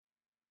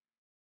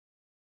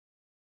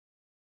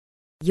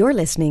You're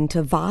listening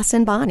to Voss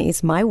and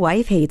Bonnie's My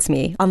Wife Hates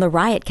Me on the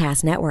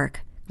Riotcast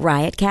Network.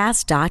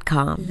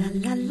 Riotcast.com.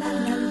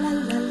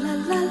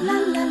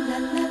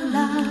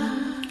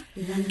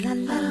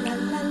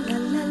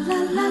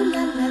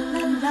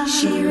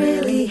 She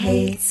really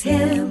hates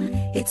him,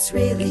 it's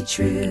really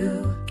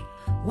true.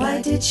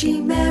 Why did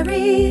she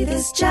marry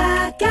this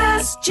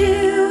jackass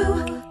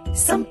Jew?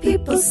 Some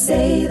people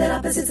say that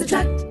opposites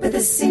attract, but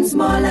this seems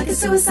more like a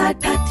suicide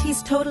pact.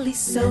 He's totally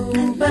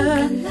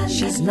sober,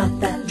 she's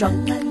not that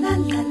drunk.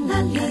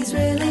 He's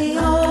really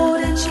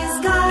old and she's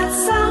got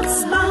some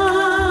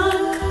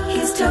spunk.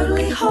 He's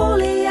totally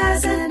holy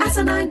as an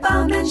asinine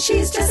bomb, and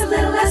she's just a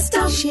little less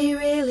dumb. She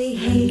really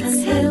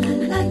hates him,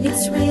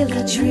 it's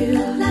really true.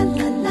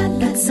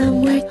 But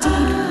somewhere deep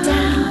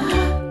down,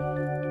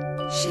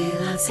 she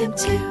loves him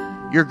too.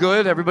 You're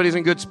good? Everybody's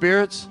in good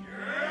spirits?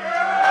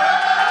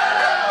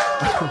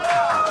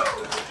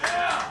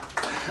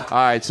 All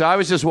right, so I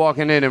was just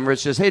walking in, and Rich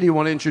says, hey, do you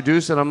want to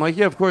introduce? And I'm like,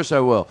 yeah, of course I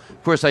will.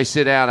 Of course I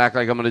sit down, act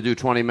like I'm going to do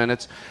 20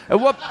 minutes. At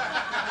what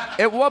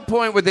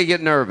point would they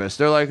get nervous?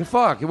 They're like,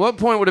 fuck, at what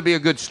point would it be a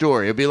good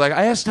story? It'd be like,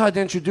 I asked Todd to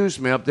introduce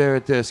me up there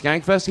at the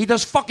Skankfest. He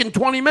does fucking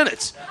 20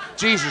 minutes.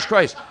 Jesus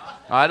Christ.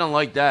 I don't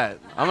like that.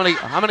 I'm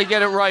gonna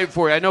get it right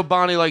for you. I know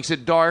Bonnie likes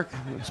it dark,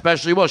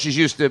 especially, well, she's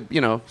used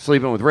to,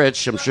 sleeping with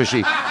Rich. I'm sure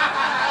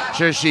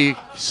she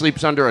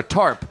sleeps under a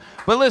tarp.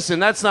 But listen,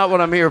 that's not what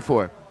I'm here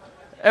for.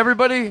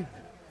 Everybody,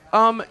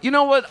 you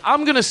know what?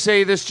 I'm going to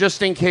say this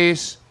just in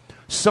case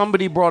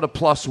somebody brought a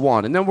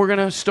 +1, and then we're going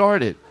to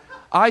start it.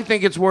 I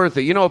think it's worth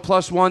it. You know, a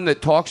 +1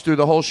 that talks through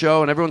the whole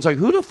show, and everyone's like,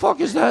 who the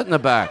fuck is that in the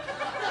back?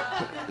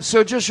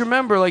 So just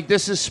remember,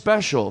 this is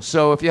special.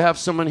 So if you have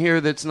someone here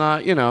that's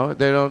not,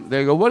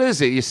 they go, what is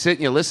it? You sit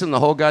and you listen the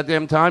whole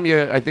goddamn time?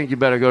 I think you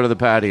better go to the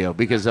patio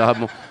because they'll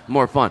have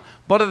more fun.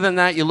 But other than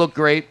that, you look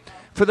great.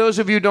 For those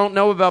of you who don't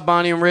know about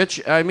Bonnie and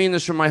Rich, I mean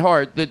this from my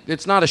heart, that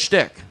it's not a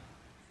shtick.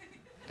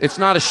 It's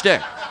not a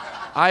shtick.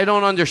 I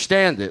don't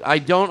understand it.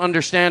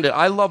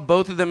 I love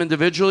both of them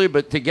individually,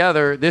 but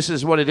together, this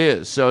is what it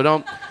is. So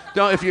don't.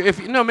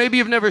 Maybe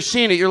you've never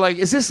seen it. You're like,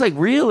 is this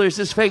real or is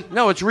this fake?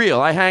 No, it's real.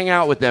 I hang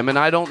out with them, and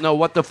I don't know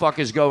what the fuck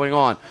is going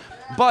on.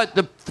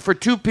 But for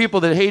two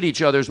people that hate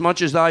each other as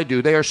much as I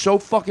do, they are so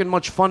fucking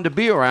much fun to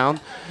be around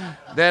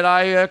that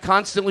I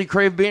constantly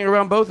crave being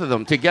around both of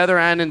them, together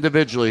and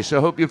individually. So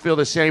I hope you feel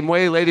the same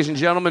way. Ladies and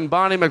gentlemen,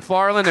 Bonnie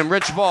McFarlane and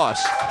Rich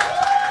Voss.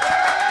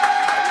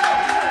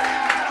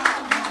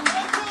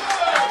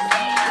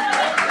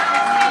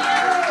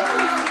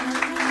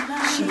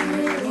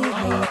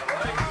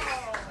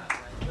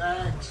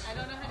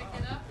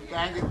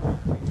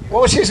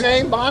 What was his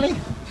name, Bonnie?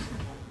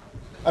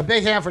 A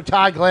big hand for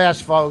Todd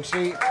Glass, folks.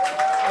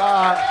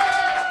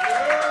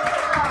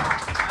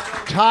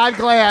 Todd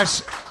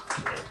Glass,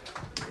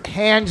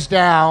 hands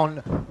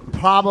down,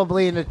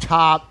 probably in the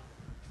top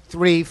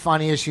 3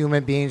 funniest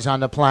human beings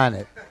on the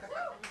planet.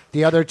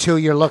 The other 2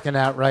 you're looking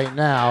at right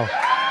now.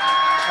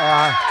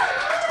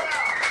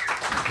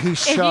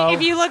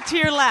 If you look to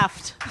your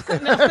left.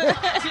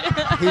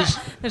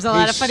 There's a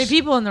lot of funny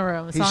people in the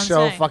room. He's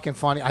so fucking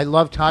funny. I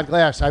love Todd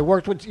Glass. I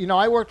worked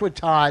with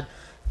Todd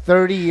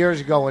 30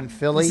 years ago in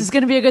Philly. This is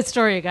going to be a good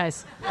story, you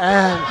guys.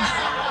 And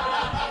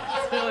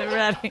really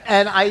ready.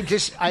 And I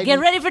get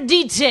ready for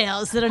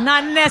details that are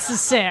not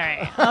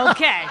necessary.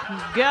 Okay,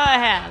 go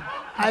ahead.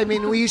 I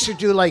mean, we used to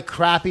do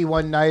crappy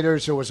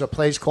one-nighters. There was a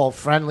place called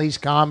Friendly's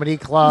Comedy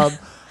Club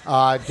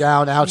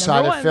down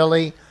outside of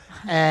Philly.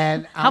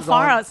 And how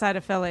far outside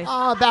of Philly?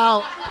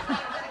 About,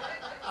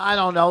 I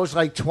don't know, it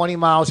was 20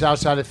 miles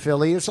outside of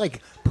Philly. It was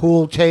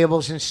pool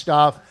tables and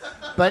stuff.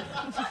 But,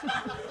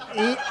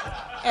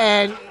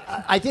 and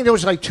I think there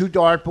was 2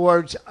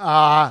 dartboards.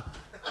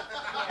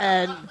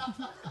 And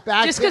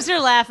back just because you're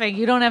laughing,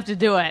 you don't have to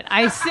do it.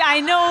 I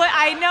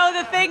know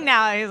the thing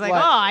now. He's like,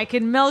 I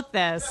can milk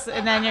this.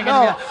 And then you're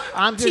going to go,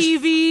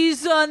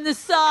 TVs on the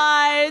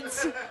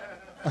sides.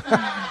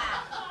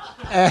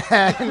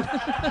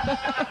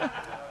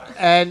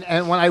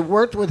 And when I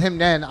worked with him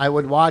then, I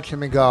would watch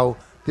him and go,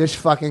 this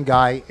fucking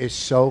guy is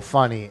so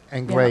funny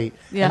and great.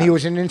 Yeah. And he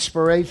was an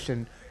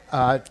inspiration.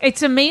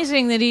 It's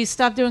amazing that he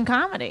stopped doing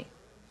comedy.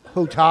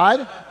 Who,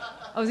 Todd?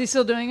 Oh, is he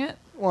still doing it?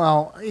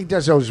 Well, he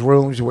does those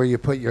rooms where you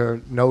put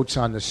your notes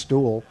on the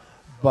stool.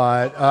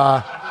 But,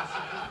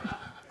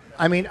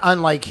 I mean,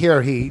 unlike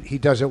here, he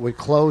does it with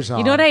clothes on.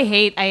 You know what I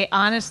hate? sorry.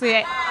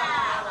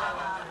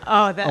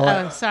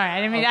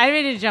 I didn't mean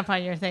to jump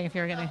on your thing if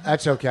you were going to.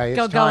 That's okay.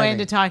 Go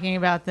into talking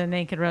about the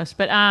naked roast.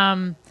 But,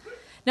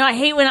 no, I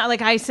hate when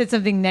I said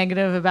something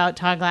negative about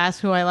Todd Glass,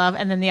 who I love,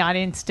 and then the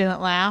audience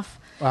didn't laugh.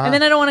 And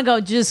then I don't want to go,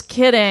 just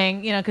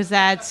kidding, because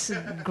that's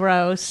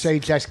gross. Say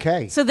just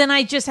K. So then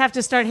I just have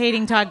to start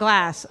hating Todd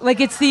Glass.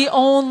 It's the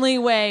only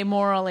way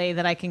morally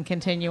that I can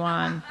continue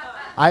on.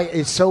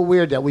 It's so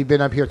weird that we've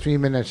been up here 3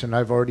 minutes and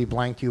I've already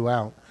blanked you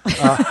out.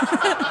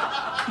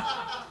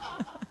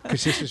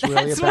 Because this is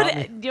really about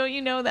me. Don't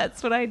you know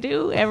that's what I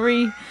do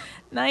every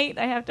night?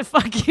 I have to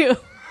fuck you.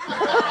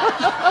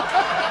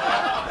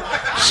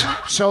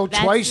 So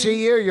twice a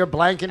year you're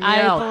blanking me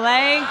out. I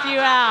blank you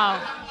out.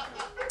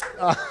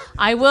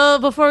 I will.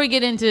 Before we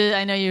get into,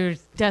 I know you're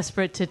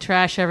desperate to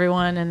trash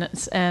everyone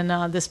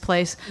and this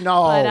place.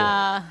 No, but,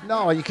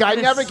 no, I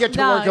never get to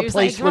work a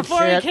place with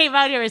before shit. he came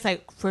out here, he's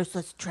like, first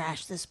let's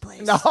trash this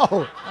place.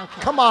 No,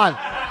 come on.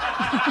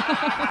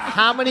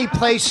 How many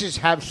places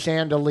have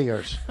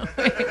chandeliers?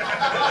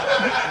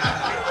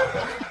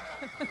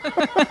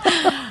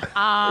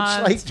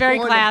 It's very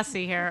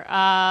classy here.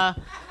 I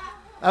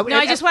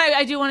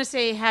do want to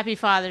say Happy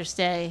Father's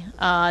Day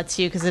to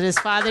you because it is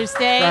Father's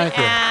Day. Thank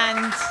you.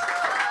 And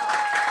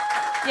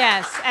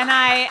yes, and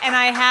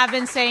I have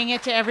been saying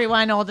it to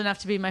everyone old enough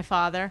to be my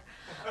father.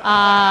 So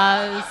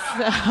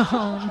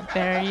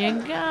there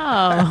you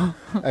go.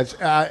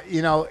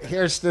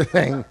 Here's the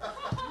thing.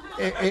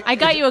 I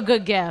got you a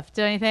good gift.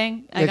 Do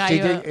anything?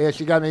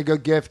 She got me a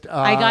good gift.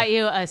 I got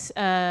you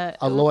a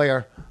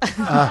lawyer.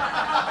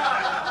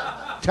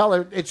 Tell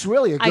her it's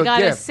really a good gift. I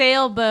got a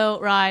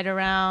sailboat ride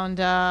around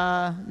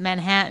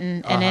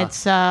Manhattan, and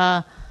it's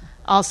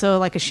also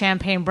like a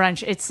champagne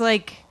brunch. It's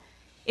like,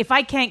 if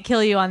I can't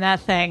kill you on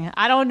that thing,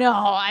 I don't know.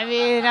 I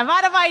mean, I'm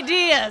out of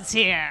ideas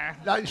here.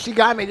 She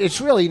got me.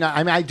 It's really not.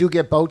 I mean, I do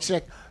get boat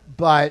sick,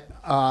 but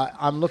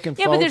I'm looking forward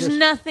to... Yeah, but there's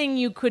nothing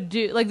you could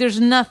do. Like,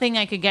 there's nothing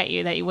I could get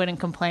you that you wouldn't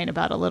complain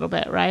about a little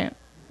bit, right?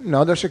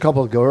 No, there's a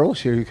couple of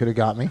girls here you could have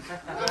got me.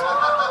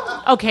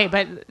 Okay,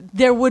 but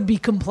there would be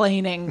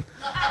complaining.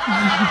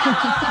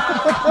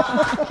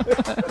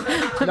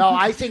 No,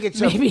 I think it's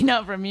maybe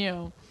not from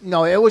you.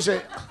 No, it was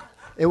a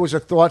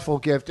thoughtful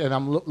gift, and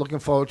I'm looking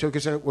forward to it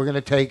because we're going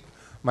to take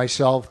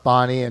myself,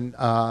 Bonnie, and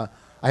I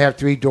have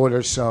 3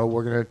 daughters, so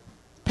we're going to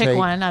pick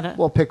one.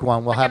 We'll pick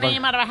one. We'll have a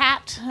name out of a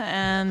hat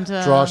and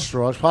draw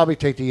straws. Probably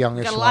take the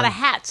youngest. Got a lot of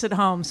hats at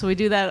home, so we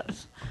do that. We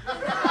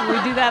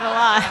do that a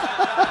lot.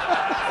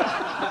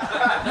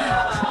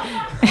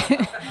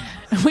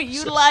 We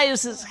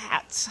utilize his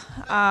hats.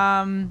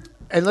 And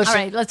listen,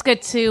 all right, let's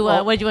get to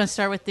what do you want to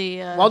start with the?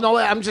 Well, no,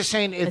 I'm just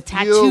saying if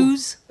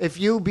tattoos. If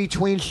you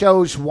between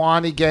shows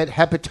want to get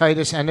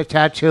hepatitis and a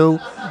tattoo,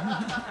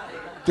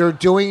 they're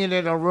doing it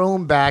in a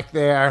room back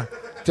there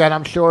that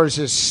I'm sure is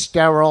as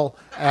sterile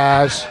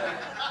as.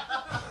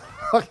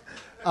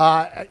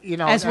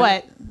 As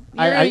what?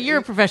 You're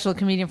a professional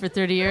comedian for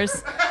 30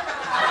 years.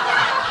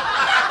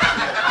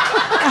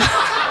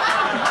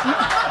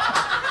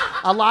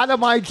 A lot of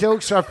my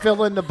jokes are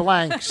fill in the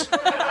blanks.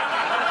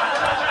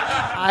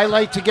 I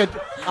like to get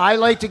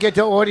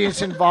the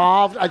audience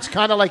involved. It's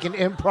kind of like an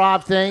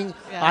improv thing.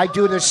 Yeah. I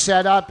do the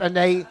setup, and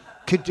they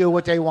could do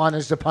what they want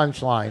as the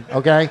punchline.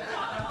 Okay.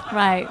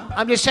 Right.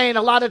 I'm just saying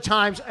a lot of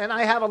times, and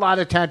I have a lot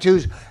of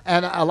tattoos,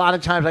 and a lot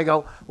of times I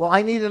go, well,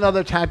 I need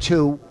another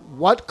tattoo.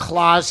 What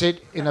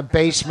closet in a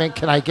basement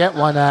can I get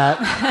one at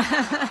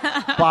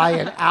by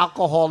an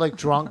alcoholic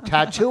drunk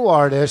tattoo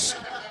artist?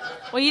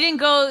 Well, you didn't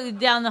go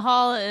down the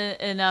hall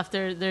enough.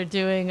 They're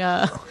doing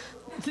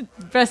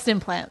breast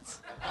implants.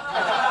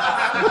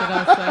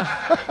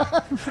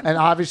 And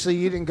obviously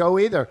you didn't go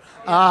either.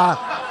 Wow.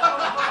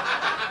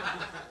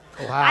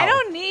 I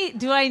don't need...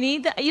 Do I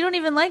need that? You don't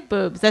even like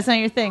boobs. That's not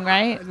your thing,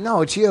 right?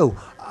 No, it's you.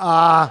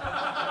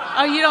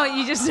 Oh, you don't...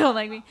 You just don't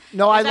like me?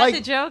 No, Is that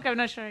the joke? I'm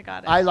not sure I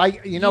got it. I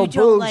like... You don't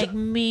boobs... like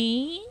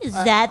me? Is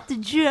that the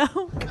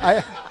joke?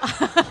 I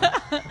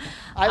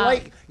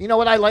like... You know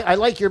what I like? I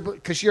like your...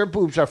 Because your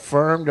boobs are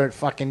firm. They're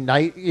fucking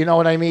nice. You know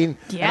what I mean?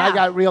 Yeah. And I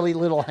got really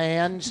little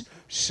hands,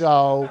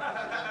 so...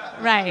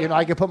 Right.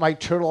 I can put my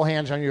turtle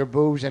hands on your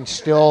boobs and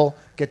still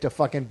get the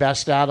fucking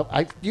best out of...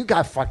 You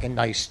got fucking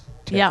nice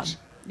tits. Yeah.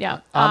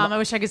 Yeah. I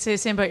wish I could say the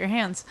same about your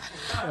hands.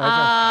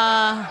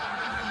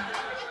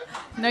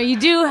 No, you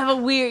do have a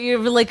weird... You're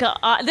like a...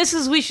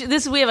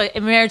 we have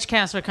a marriage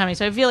counselor coming,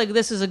 so I feel like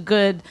this is a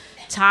good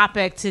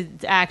topic to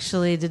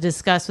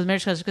discuss with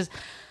marriage counselors, because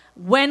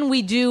when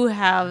we do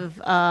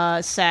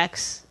have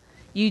sex,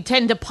 you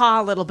tend to paw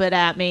a little bit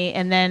at me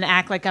and then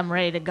act like I'm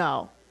ready to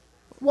go.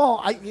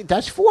 Well,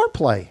 that's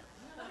foreplay.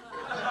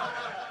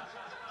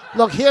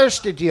 Look, here's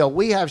the deal.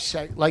 We have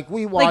sex,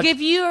 we watch... Like if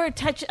you're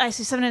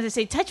sometimes I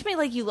say, touch me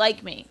like you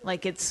like me.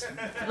 Like it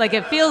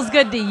feels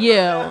good to you. You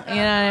know what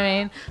I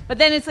mean? But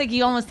then it's like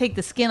you almost take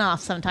the skin off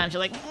sometimes.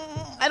 You're like,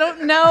 I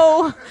don't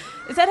know.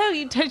 Is that how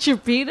you touch your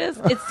penis?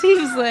 It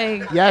seems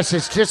like... Yes,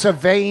 it's just a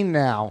vein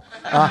now.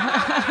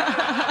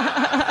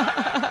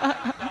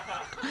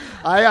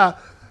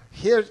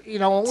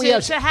 When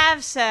we to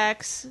have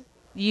sex...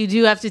 You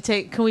do have to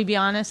take... Can we be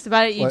honest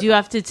about it? You do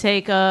have to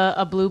take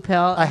a blue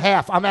pill. A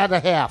half. I'm at a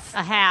half.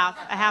 A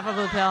half a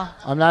blue pill.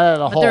 I'm not at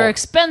a whole. But they're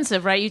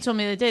expensive, right? You told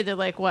me the other day they're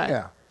like what?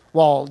 Yeah.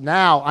 Well,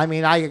 now, I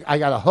mean, I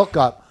got a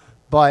hookup,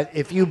 but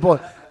if you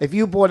bought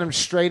them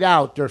straight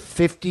out, they're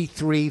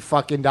 $53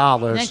 fucking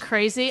dollars. Isn't that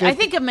crazy? I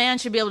think a man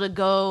should be able to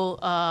go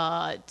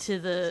to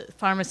the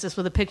pharmacist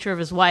with a picture of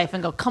his wife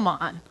and go, come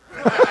on.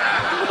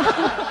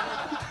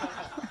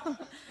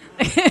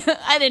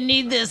 I didn't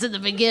need this in the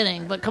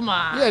beginning, but come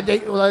on. Yeah,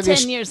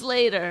 10 years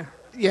later.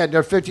 Yeah,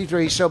 they're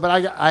 $53. So, but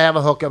I have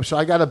a hookup, so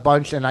I got a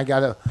bunch, and I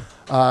got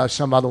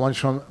some other ones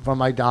from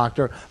my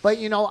doctor. But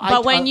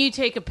But when you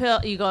take a pill,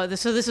 you go.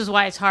 So this is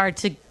why it's hard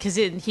to, because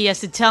he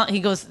has to tell. He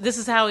goes, this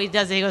is how he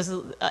does it. He goes,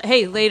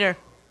 hey, later.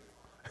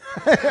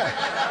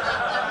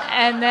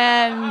 And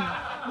then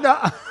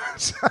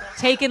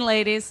taken,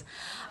 ladies.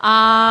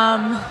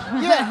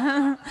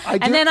 Yeah,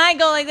 and then I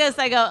go like this.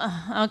 I go,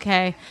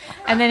 okay.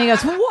 And then he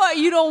goes, what?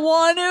 You don't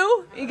want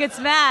to? He gets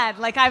mad.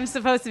 Like I'm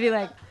supposed to be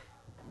like,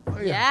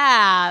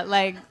 yeah,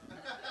 like.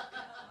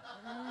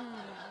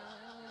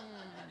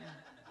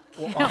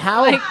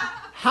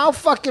 How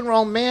fucking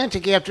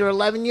romantic after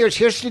 11 years.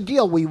 Here's the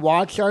deal. We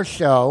watch our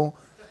show.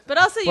 But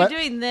also you're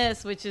doing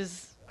this, which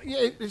is...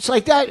 It's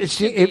like that.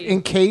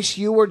 In case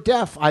you were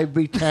deaf, I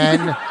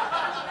pretend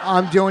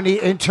I'm doing the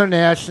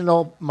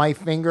international, my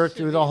finger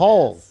through the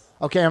hole.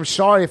 Okay, I'm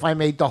sorry if I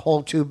made the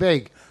hole too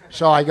big.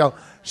 So I go,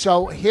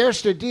 so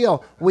here's the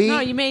deal. No,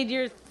 you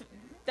made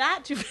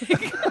that too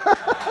big.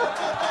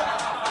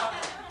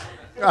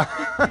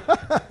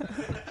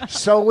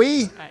 So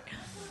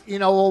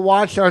we'll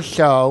watch our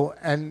show,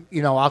 and,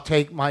 I'll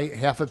take my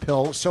half a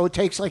pill. So it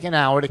takes like an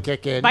hour to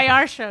kick in. By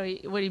our show,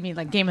 what do you mean,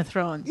 like Game of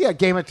Thrones? Yeah,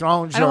 Game of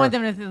Thrones. I don't want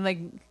them to think, like,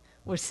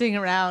 we're sitting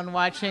around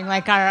watching,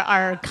 like,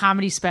 our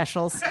comedy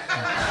specials. You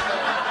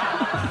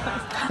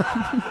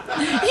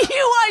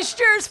watched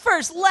yours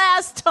first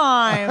last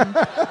time.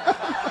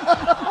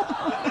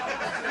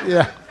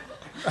 Yeah.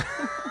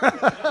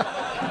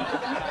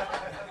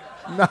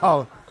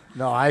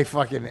 No, I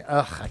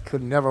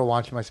could never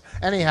watch myself.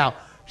 Anyhow.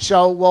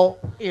 So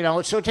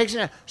so it takes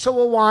so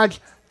we'll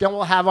watch, then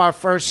we'll have our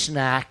first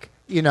snack,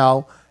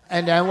 and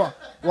then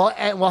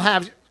we'll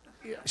have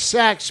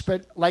sex,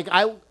 but like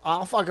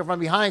I'll fuck her from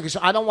behind because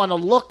I don't want to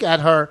look at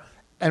her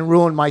and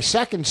ruin my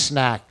second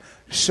snack.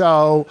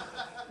 So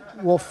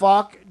we'll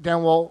fuck,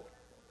 then we'll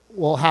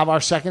have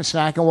our second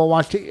snack and we'll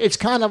watch. It's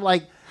kind of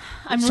like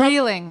I'm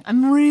reeling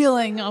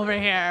over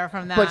here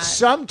from that. But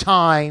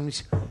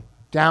sometimes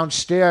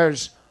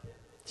downstairs.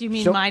 Do you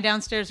mean my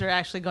downstairs or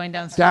actually going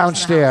downstairs?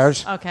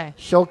 Downstairs. Okay.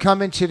 She'll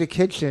come into the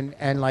kitchen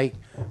and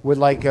with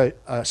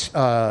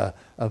a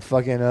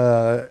fucking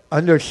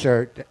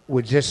undershirt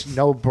with just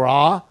no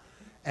bra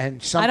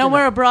and something. I don't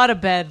wear a bra to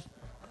bed.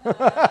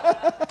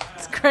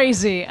 It's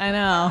crazy. I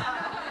know.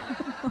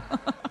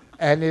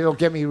 And it'll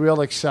get me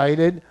real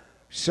excited.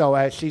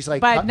 So she's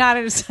like, but not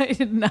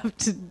excited enough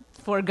to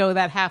forego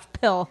that half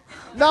pill.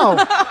 No.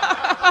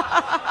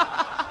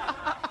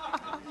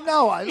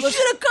 You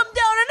should have come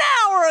down an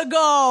hour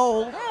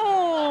ago.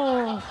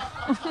 Oh.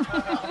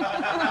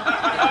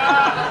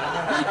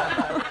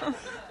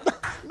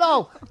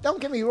 No,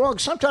 don't get me wrong.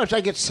 Sometimes I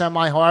get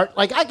semi-hard.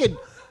 Like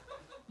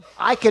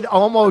I could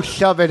almost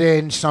shove it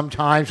in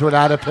sometimes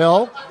without a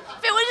pill.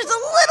 If it was just a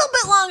little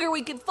bit longer,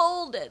 we could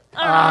fold it.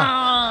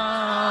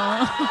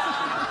 I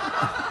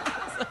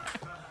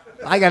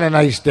got a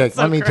nice dick.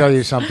 Let me tell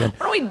you something.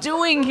 What are we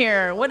doing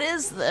here? What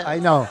is this? I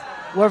know.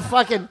 We're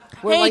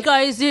hey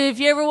guys, if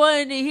you ever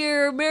wanted to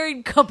hear a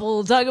married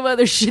couple talk about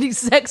their shitty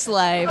sex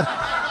life,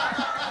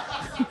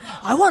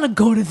 I want to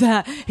go to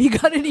that. You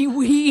got any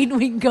weed?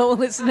 We can go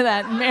listen to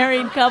that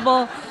married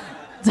couple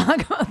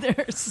talk about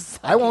their sex.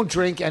 I won't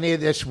drink any of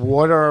this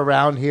water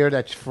around here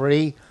that's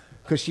free.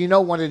 Because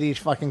one of these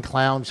fucking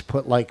clowns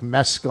put like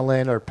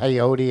mescaline or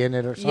peyote in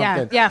it or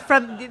something.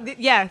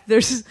 Yeah,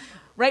 there's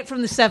right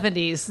from the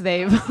 70s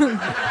they've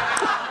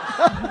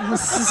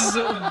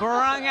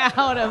sprung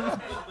out of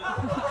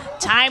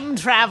time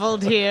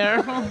traveled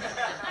here.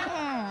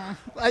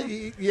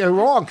 You're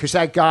wrong, because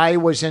that guy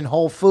was in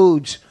Whole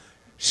Foods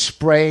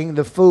spraying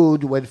the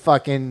food with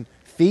fucking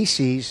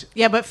feces.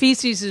 Yeah, but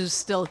feces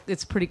is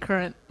it's pretty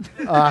current.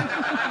 I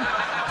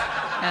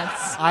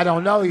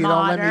don't know. You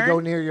modern. Don't let me go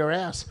near your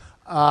ass.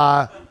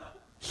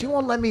 She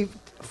won't let me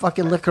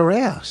fucking lick her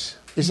ass.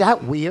 Is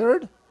that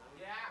weird?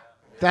 Yeah.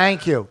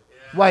 Thank you.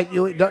 Wait,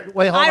 hold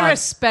on. I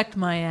respect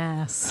my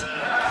ass.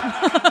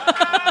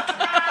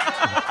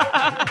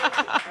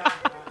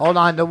 Hold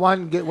on.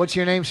 What's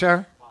your name,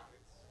 sir?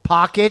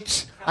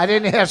 Pockets? I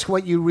didn't ask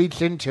what you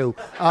reached into.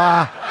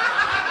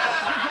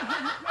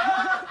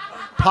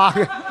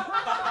 Pocket.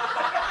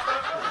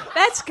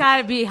 That's got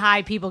to be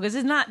high people, because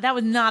that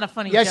was not a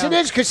funny joke. Yes, it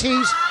is, because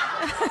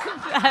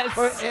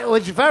it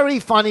was very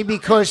funny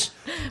because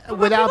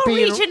without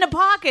being reach into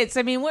pockets.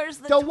 I mean, where's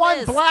the twist?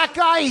 one black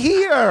guy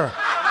here?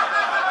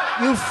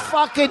 You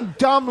fucking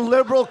dumb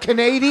liberal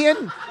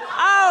Canadian.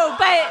 Oh,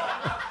 but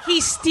he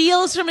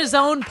steals from his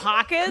own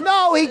pocket?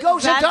 No, he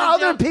goes into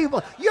other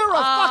people. You're a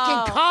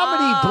fucking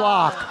comedy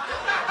block.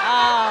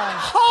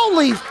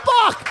 Holy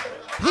fuck!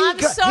 I'm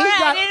sorry,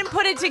 I didn't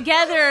put it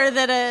together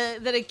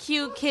that a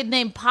cute kid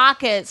named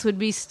Pockets would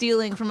be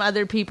stealing from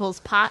other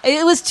people's pockets.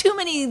 It was too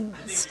many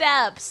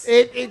steps.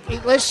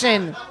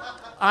 Listen,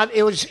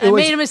 it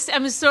was.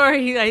 I'm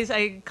sorry.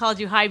 I called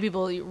you high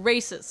people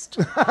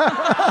racist.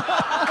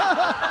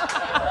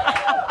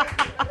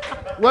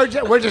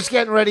 We're just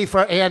getting ready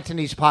for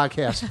Anthony's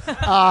podcast.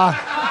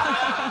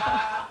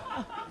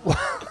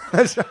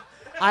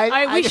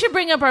 We should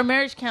bring up our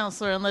marriage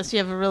counselor, unless you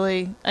have a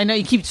really... I know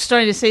you keep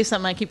starting to say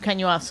something. I keep cutting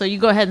you off, so you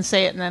go ahead and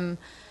say it, and then...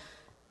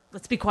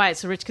 Let's be quiet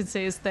so Rich can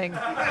say his thing.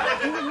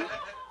 Then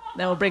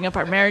we'll bring up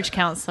our marriage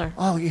counselor.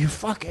 Oh, you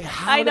fucking...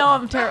 I know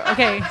I'm terrible.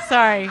 Okay,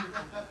 sorry.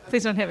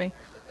 Please don't hit me.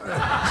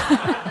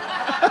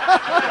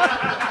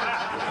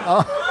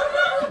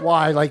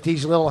 Why? Like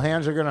these little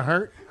hands are going to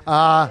hurt?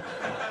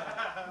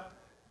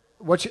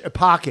 What's your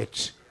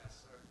pockets?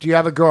 Do you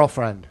have a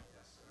girlfriend?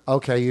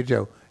 Okay, you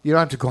do. You don't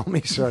have to call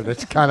me sir.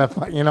 That's kind of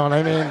fun. You know what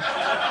I mean?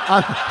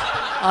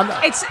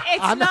 It's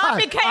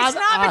not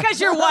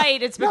because you're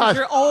white. It's because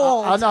you're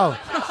old. No.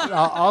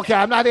 Okay,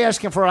 I'm not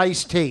asking for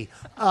iced tea.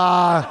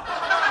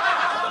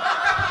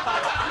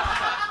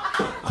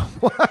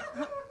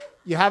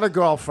 You have a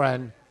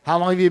girlfriend. How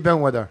long have you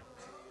been with her?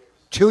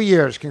 2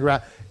 years.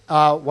 Congrats.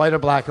 White or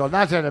black girl?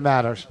 Not that it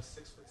matters.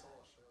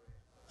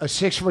 A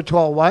 6 foot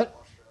tall what?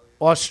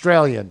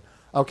 Australian.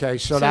 Okay,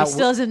 so that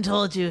still hasn't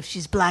told you if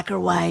she's black or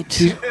white.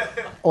 She's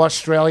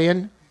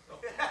Australian.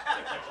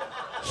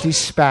 She's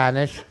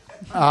Spanish.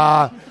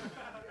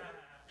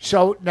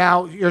 So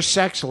now your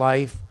sex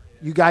life,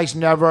 you guys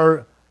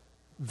never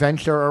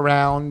venture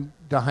around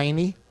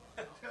Dehaney?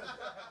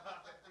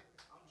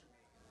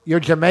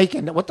 You're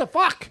Jamaican. What the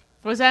fuck?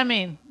 What does that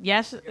mean?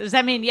 Yes? Does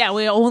that mean,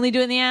 we only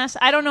do it in the ass?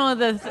 I don't know.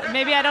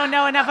 Maybe I don't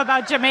know enough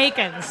about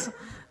Jamaicans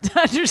to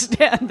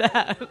understand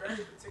that.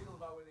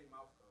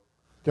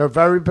 They're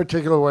very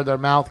particular where their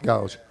mouth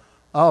goes.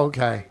 Oh,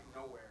 okay.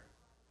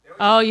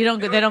 Oh, they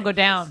don't go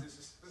down.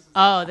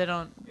 Oh, they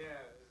don't.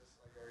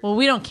 Well,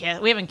 we don't kiss.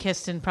 We haven't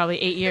kissed in probably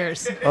 8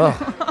 years. Oh,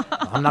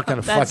 I'm not going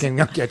to fucking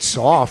get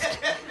soft.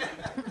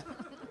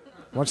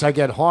 Once I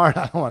get hard,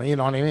 I don't want to, you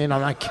know what I mean?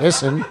 I'm not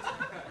kissing.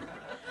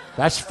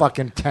 That's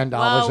fucking $10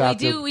 out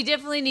there. We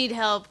definitely need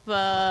help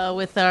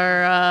with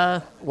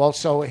our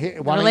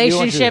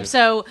relationship.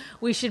 So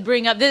we should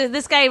bring up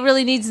this guy.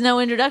 Really needs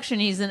no introduction.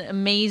 He's an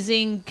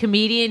amazing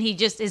comedian.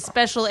 His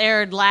special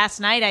aired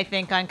last night, I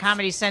think, on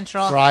Comedy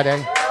Central.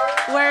 Friday.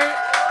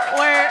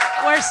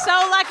 We're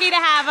so lucky to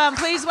have him.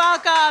 Please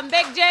welcome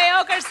Big Jay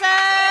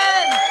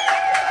Oakerson.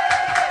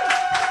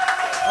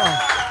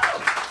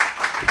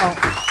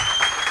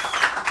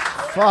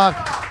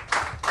 Fuck.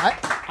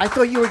 I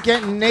thought you were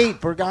getting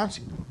Nate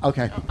Bergonzi.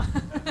 Okay.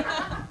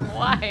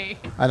 Why?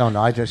 I don't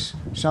know.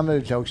 Some of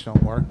the jokes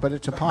don't work, but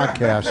it's a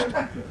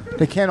podcast.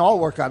 They can't all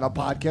work on a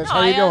podcast.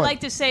 How you doing? I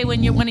like to say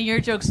when one of your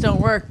jokes don't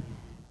work,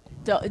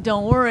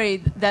 don't worry.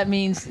 That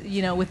means,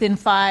 within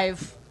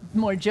 5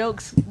 more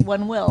jokes,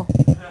 one will.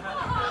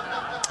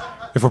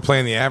 If we're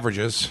playing the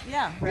averages.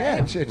 Yeah, right.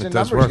 Yeah, it's a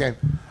numbers game.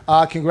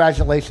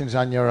 Congratulations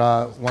on your 1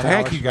 hour.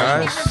 Thank you,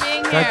 guys.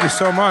 Thank you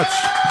so much.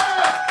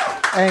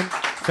 And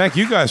thank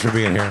you guys for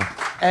being here.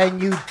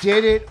 And you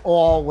did it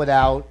all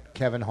without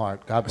Kevin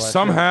Hart. God bless you.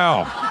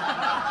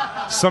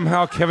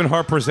 Somehow Kevin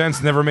Hart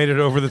Presents never made it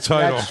over the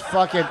title.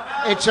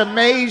 It's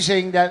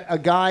amazing that a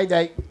guy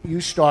that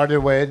you started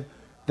with,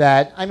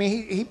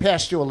 he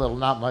passed you a little,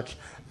 not much,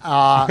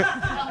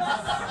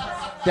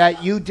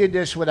 that you did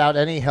this without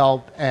any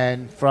help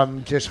and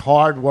from just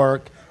hard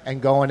work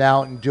and going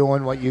out and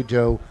doing what you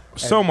do.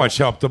 So much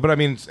help, though.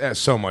 But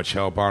so much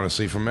help,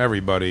 honestly, from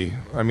everybody.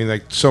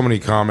 So many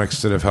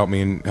comics that have helped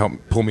me and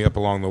helped pull me up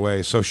along the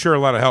way. So sure, a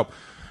lot of help.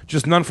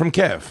 Just none from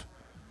Kev.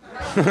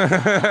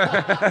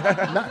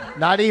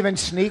 Not even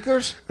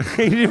sneakers? I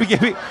didn't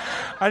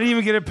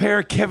even get a pair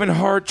of Kevin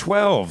Hart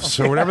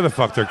 12s or whatever the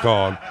fuck they're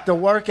called. The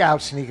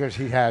workout sneakers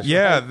he has.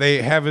 Yeah,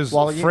 they have his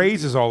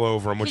phrases all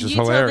over them, which is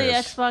hilarious. Can you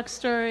tell the Xbox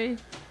story?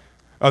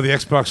 Oh, the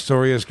Xbox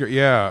story is great.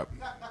 Yeah,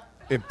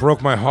 it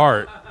broke my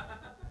heart.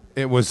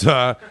 It was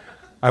I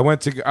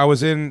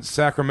was in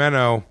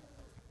Sacramento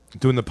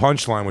doing the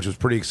Punchline, which was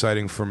pretty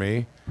exciting for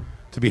me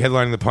to be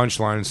headlining the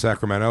Punchline in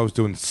Sacramento. I was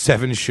doing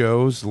 7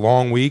 shows,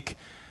 long week,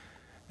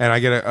 and I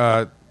get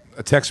a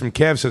text from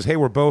Kev says, "Hey,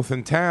 we're both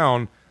in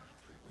town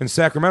in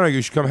Sacramento.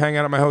 You should come hang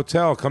out at my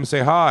hotel. Come say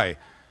hi."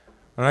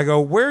 And I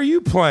go, "Where are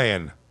you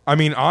playing?"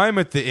 I'm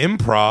at the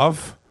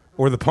Improv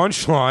or the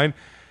Punchline.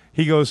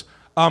 He goes,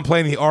 "I'm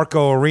playing the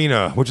Arco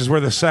Arena, which is where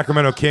the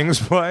Sacramento Kings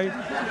play."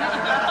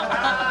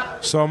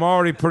 So I'm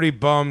already pretty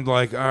bummed, all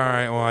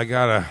right, well,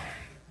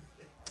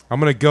 I'm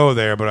going to go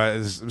there, but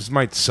this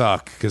might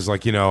suck because, I'm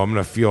going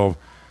to feel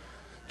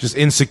just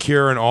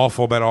insecure and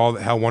awful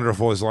about how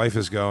wonderful his life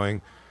is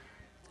going.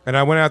 And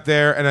I went out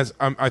there, and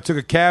I took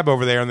a cab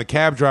over there, and the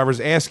cab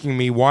driver's asking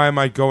me, why am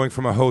I going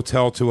from a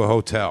hotel to a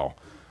hotel?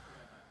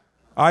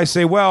 I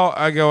say, so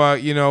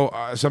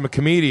I'm a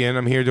comedian.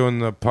 I'm here doing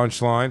the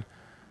Punchline.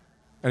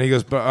 And he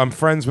goes, but I'm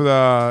friends with,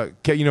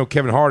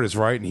 Kevin Hart is,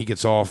 right? And he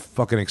gets all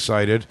fucking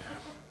excited.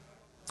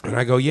 And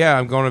I go, yeah,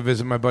 I'm going to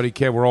visit my buddy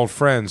Kev. We're old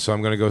friends, so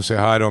I'm going to go say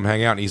hi to him,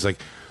 hang out. And he's like,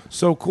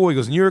 so cool. He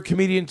goes, and you're a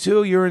comedian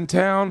too? You're in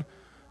town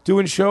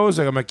doing shows?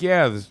 I'm like,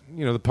 yeah, the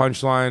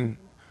Punchline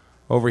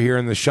over here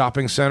in the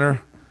shopping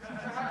center.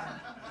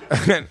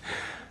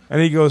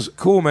 And he goes,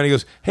 cool, man. He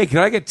goes, hey, can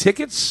I get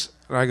tickets?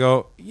 And I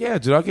go, yeah,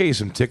 dude, I'll get you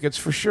some tickets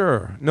for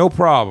sure. No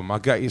problem. I'll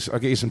get you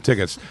some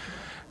tickets.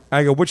 And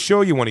I go, what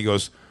show you want? He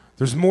goes,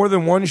 there's more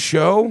than one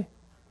show?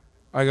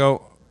 I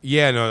go,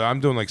 yeah, no, I'm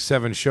doing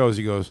 7 shows.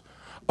 He goes,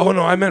 oh,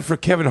 no, I meant for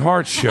Kevin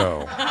Hart's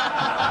show.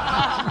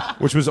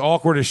 which was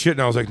awkward as shit.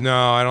 And I was like,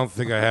 no, I don't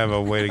think I have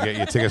a way to get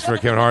you tickets for a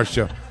Kevin Hart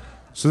show.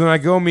 So then I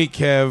go meet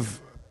Kev.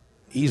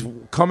 He's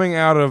coming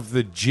out of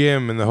the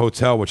gym in the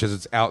hotel, which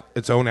has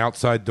its own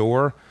outside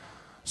door.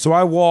 So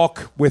I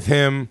walk with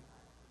him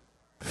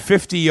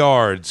 50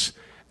 yards.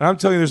 And I'm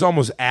telling you, there's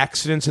almost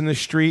accidents in the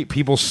street.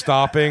 People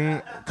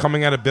stopping,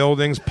 coming out of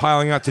buildings,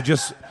 piling out to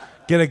just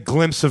get a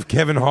glimpse of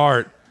Kevin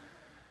Hart.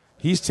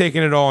 He's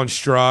taking it all in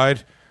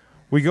stride.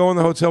 We go in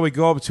the hotel. We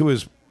go up to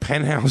his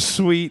penthouse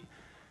suite.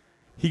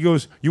 He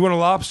goes, you want a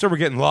lobster? We're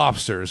getting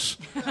lobsters.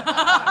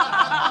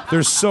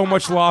 There's so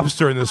much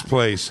lobster in this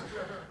place.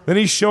 Then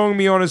he's showing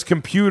me on his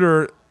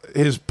computer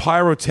his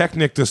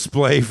pyrotechnic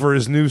display for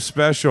his new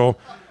special.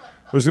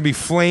 There's going to be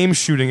flames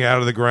shooting out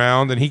of the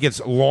ground, and he gets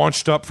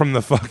launched up from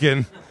the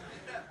fucking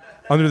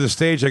under the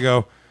stage. I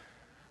go,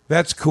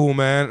 that's cool,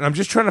 man. And I'm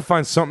just trying to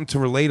find something to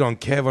relate on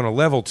Kev on a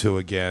level to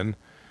again.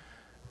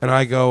 And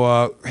I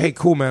go, hey,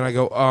 cool, man. I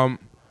go,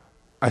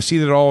 I see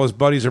that all his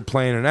buddies are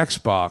playing an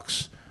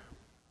Xbox.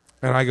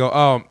 And I go,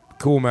 oh,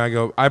 cool, man. I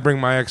go, I bring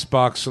my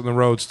Xbox on the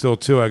road still,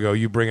 too. I go,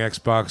 you bring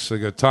Xbox. I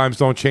go, times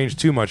don't change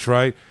too much,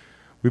 right?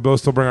 We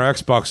both still bring our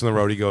Xbox on the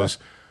road. He goes,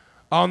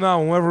 oh,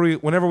 no,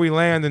 whenever we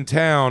land in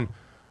town,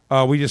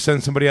 we just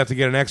send somebody out to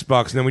get an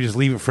Xbox, and then we just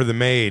leave it for the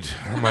maid.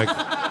 I'm like,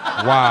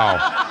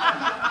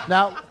 wow.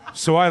 Now,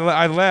 so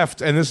I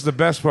left, and this is the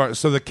best part.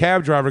 So the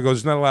cab driver goes,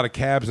 there's not a lot of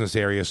cabs in this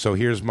area, so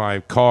here's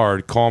my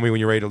card. Call me when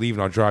you're ready to leave,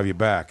 and I'll drive you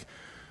back.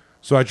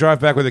 So I drive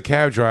back with the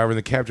cab driver, and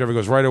the cab driver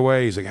goes right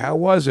away. He's like, how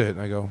was it?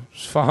 And I go,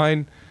 it's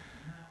fine.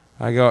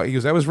 He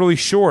goes, that was really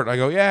short. I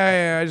go,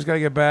 yeah, I just got to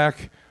get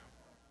back.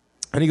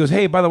 And he goes,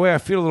 hey, by the way, I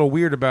feel a little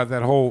weird about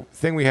that whole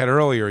thing we had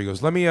earlier. He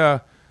goes,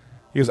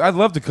 he goes, I'd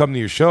love to come to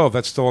your show if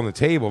that's still on the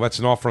table. That's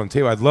an offer on the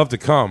table. I'd love to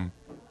come.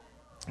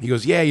 He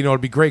goes, yeah,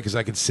 it'd be great because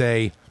I could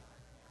say,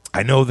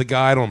 I know the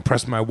guy. It'll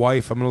impress my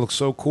wife. I'm going to look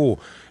so cool.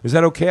 Is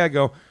that okay? I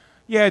go,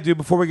 yeah, dude,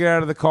 before we get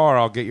out of the car,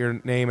 I'll get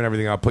your name and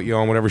everything. I'll put you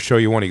on whatever show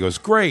you want. He goes,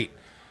 great.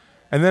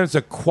 And then it's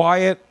a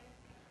quiet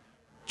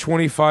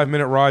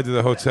 25-minute ride to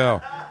the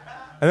hotel.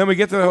 And then we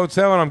get to the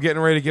hotel, and I'm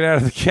getting ready to get out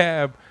of the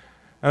cab.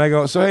 And I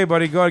go, so, hey,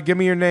 buddy, go ahead, give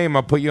me your name.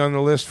 I'll put you on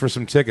the list for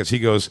some tickets. He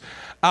goes,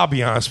 I'll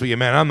be honest with you,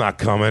 man, I'm not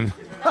coming.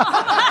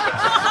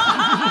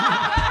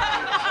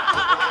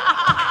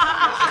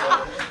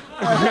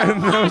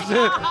 And that was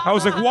it. I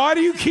was like, why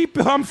do you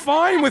I'm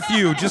fine with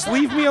you. Just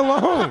leave me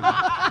alone.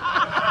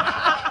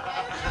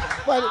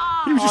 but,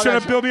 he was just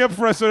trying to build me up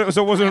for us so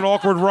it wasn't an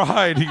awkward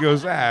ride. He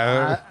goes,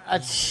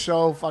 that's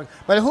so funny.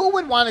 But who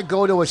would want to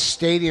go to a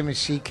stadium and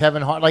see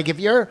Kevin Hart? Like, if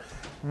you're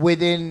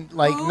within,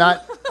 like,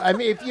 not... I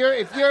mean, if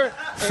you're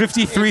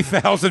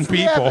 53,000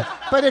 people. Yeah,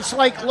 but it's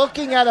like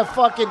looking at a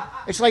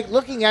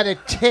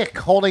tick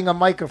holding a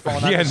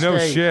microphone. Yeah, no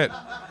shit.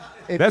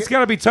 That's got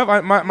to be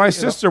tough. My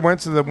sister went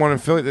to the one in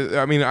Philly.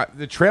 I mean,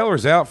 the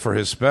trailer's out for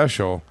his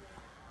special,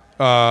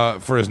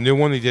 for his new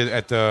one he did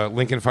at the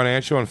Lincoln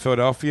Financial in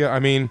Philadelphia. I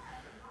mean,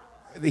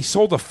 they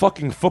sold a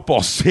fucking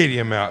football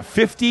stadium out.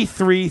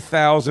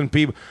 53,000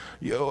 people.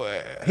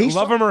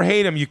 Love him or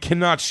hate him, you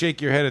cannot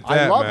shake your head at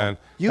that, man.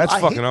 That's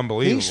fucking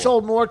unbelievable. He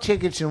sold more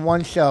tickets in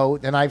one show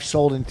than I've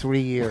sold in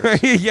 3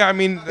 years. Yeah, I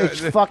mean... It's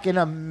fucking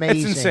amazing.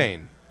 It's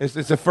insane. It's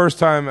the first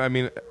time, I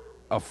mean,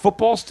 a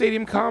football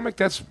stadium comic,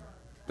 that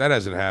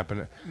hasn't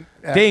happened.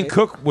 Dane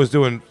Cook was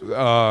doing, fucking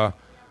like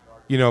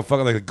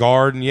the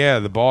Garden,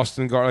 the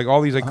Boston Garden, like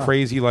all these like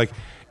crazy, like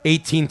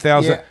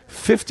 18,000,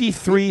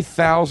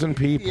 53,000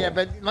 people. Yeah,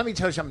 but let me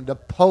tell you something. The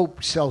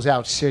Pope sells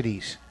out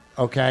cities,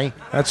 okay?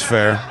 That's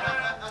fair.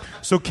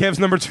 So Kev's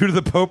number 2 to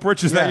the Pope,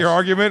 Rich? Is that your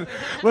argument?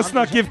 Let's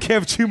not give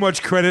Kev too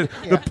much credit.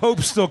 Yeah. The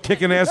Pope's still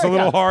kicking ass a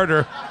little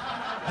harder.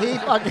 He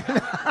fucking...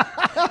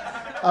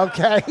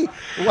 Okay.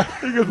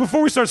 He goes,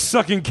 before we start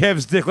sucking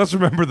Kev's dick, let's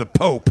remember the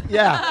Pope.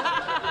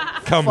 Yeah.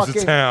 Comes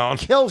to town.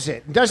 Kills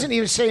it. Doesn't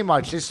even say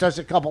much. Just does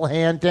a couple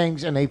hand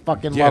things, and they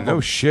fucking love him. Yeah,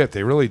 no shit.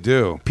 They really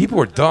do. People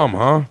are dumb,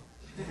 huh?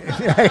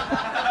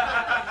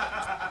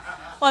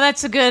 Well,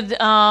 that's a good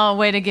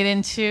way to get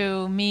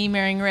into me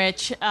marrying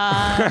Rich.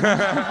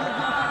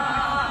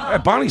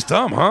 Bonnie's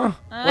dumb, huh?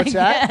 What's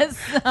that? Yes,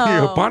 so.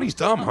 Yeah, Bonnie's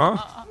dumb,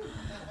 huh?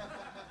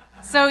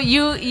 So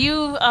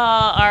you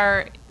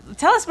are...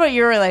 Tell us about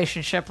your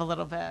relationship a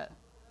little bit.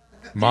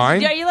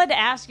 Mine? Are you allowed to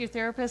ask your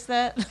therapist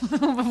that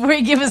before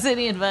you give us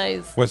any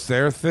advice? What's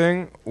their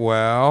thing?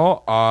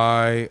 Well,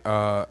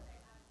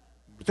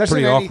 it's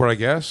pretty awkward, I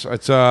guess.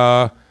 It's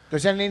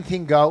Does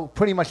anything go?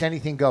 Pretty much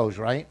anything goes,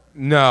 right?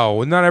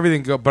 No, not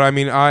everything goes. But I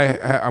mean,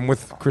 I'm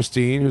with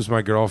Christine, who's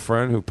my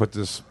girlfriend, one of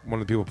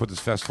the people who put this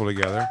festival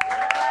together.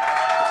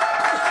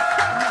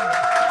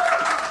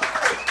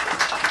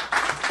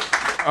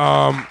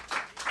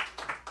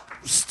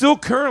 Still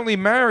currently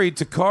married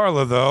to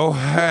Carla, though,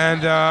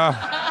 and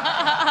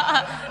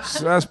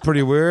so that's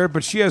pretty weird.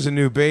 But she has a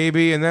new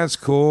baby, and that's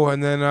cool.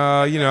 And then,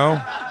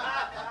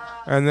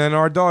 and then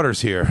our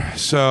daughter's here.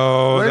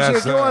 So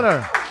where's your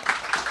daughter?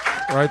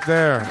 Right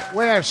there.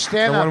 Where?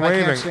 Stand up.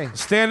 I can't see.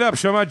 Stand up.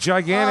 Show them how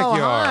gigantic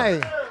you are.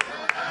 Hi.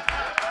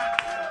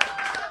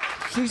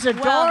 She's a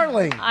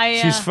darling.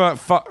 She's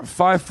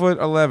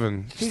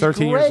 5'11". She's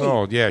 13 years great.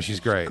 old. Yeah, she's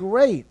great.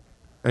 Great.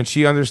 And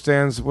she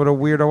understands what a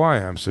weirdo I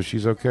am, so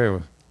she's okay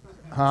with.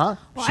 Huh?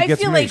 Well, She I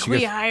gets feel me. like She we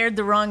gets- hired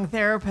the wrong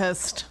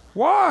therapist.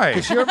 Why?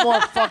 Because you're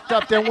more fucked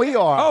up than we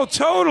are. Oh,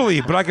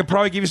 totally. But I could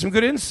probably give you some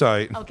good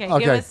insight. Okay,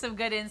 Okay. give us some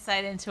good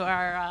insight into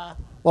our.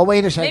 Well,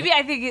 wait a second. Maybe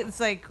I think it's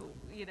like,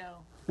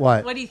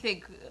 What? What do you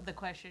think the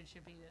question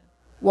should be?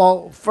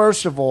 Well,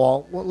 first of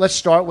all, let's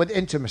start with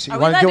intimacy. Are You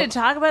we wanna allowed do- to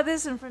talk about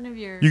this in front of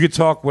your? You could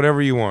talk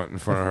whatever you want in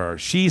front of her.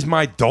 She's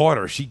my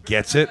daughter. She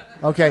gets it.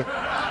 Okay.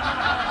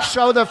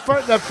 So the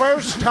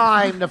first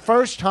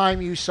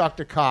time you sucked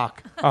a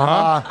cock.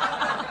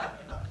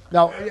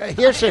 No,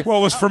 here's it. Well,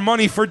 it was for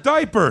money for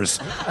diapers.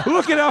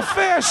 Look at how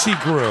fast she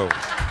grew.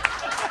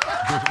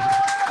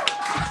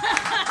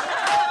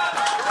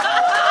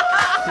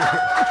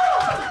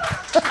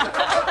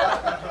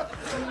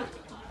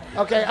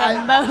 Okay,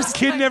 Most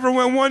Kid never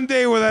went one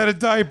day without a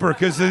diaper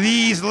because of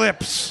these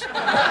lips.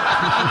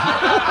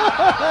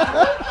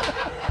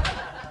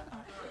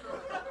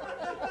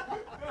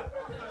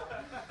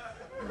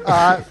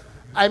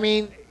 I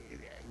mean,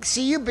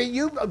 see, you've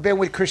been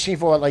with Christine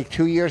for what, like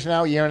 2 years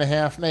now, a year and a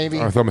half, maybe.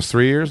 I thought it was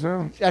 3 years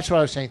now. That's what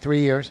I was saying. 3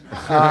 years.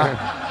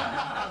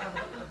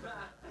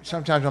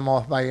 Sometimes I'm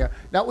off by a year.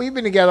 Now we've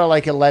been together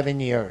like 11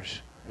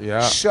 years.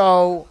 Yeah.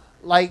 So,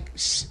 like,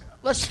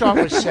 let's start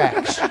with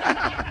sex.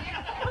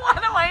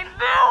 What am I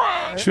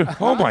doing?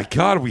 Oh my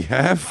God, we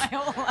have. My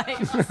whole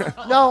life.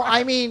 No,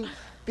 I mean,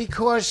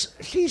 because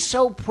she's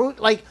so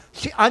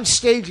on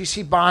stage you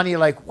see Bonnie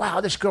like, wow,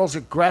 this girl's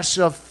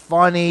aggressive,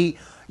 funny,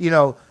 she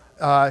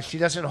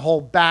doesn't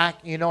hold back,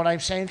 you know what I'm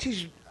saying?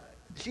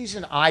 She's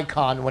an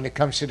icon when it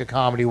comes to the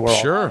comedy world.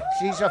 Sure.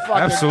 She's a fucking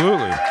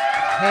Absolutely.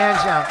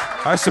 hands down.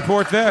 I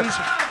support that.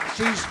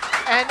 She's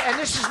and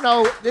this is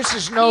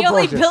no He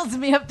only bullshit. builds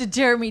me up to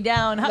tear me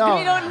down. How No. come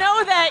you don't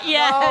know that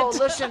yet? Oh,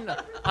 listen,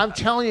 I'm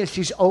telling you,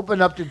 she's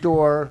opened up the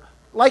door,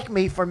 like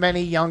me, for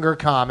many younger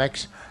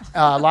comics.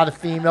 A lot of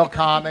female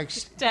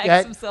comics.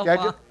 Tags himself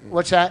on.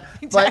 What's that?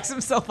 He tacks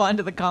himself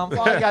onto the comp.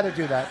 Well, I got to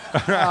do that.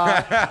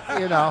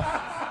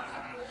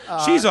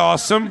 She's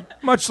awesome,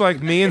 much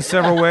like me in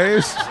several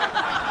ways.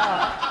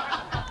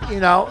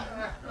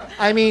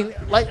 I mean,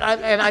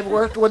 and I've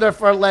worked with her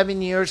for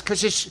 11 years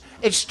because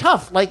it's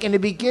tough. Like in the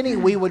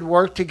beginning, we would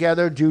work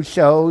together, do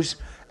shows,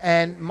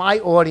 and my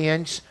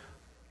audience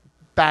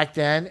back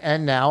then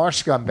and now are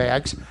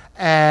scumbags.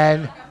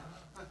 And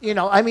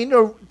I mean,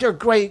 they're a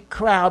great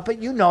crowd,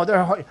 but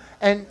they're hard.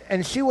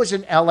 And she was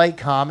an LA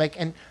comic,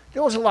 and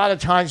there was a lot of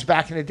times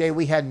back in the day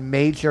we had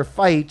major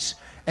fights,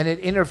 and it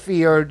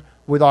interfered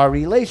with our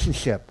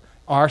relationship,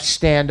 our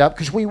stand-up,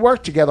 because we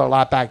worked together a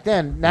lot back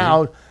then.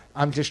 Now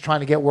I'm just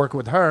trying to get work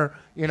with her,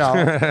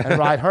 and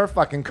ride her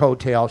fucking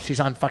coattails. She's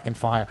on fucking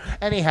fire.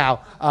 Anyhow,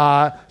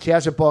 she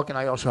has a book, and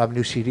I also have a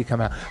new CD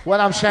coming out. What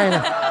I'm saying,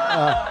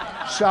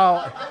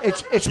 so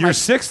it's Your my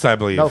sixth, I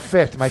believe. no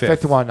fifth, my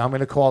fifth one. I'm going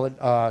to call it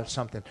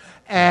something.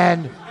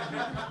 And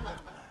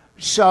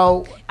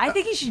so I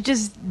think you should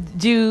just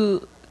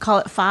call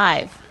it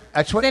 5.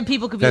 that's what. Then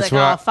people could be That's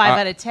like, what oh, 5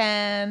 I- out of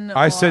 10.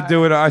 I said or-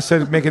 do it. I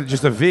said make it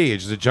just a V.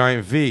 It's just a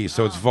giant V.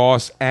 So it's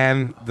Voss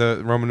and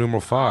the Roman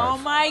numeral 5. Oh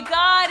my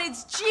God,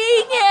 it's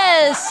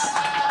genius!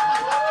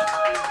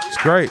 It's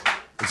great.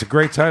 It's a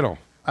great title.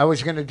 I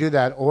was going to do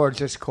that, or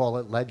just call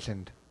it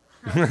Legend.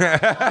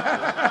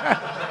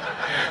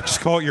 Just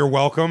call it You're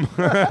Welcome.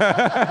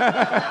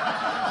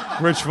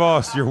 Rich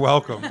Voss, you're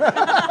welcome.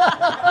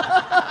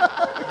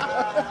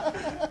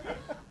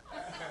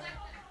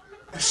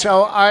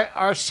 So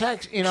our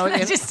sex,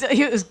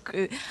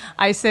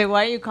 I say,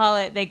 why do you call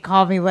it? They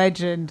call me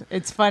Legend.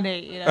 It's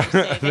funny,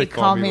 they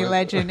call me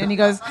Legend. And he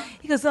goes,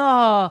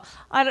 oh,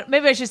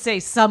 maybe I should say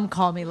some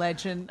call me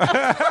Legend.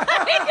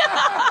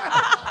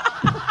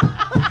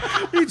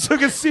 He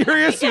took it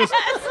serious. He goes,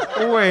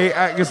 wait,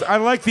 I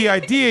like the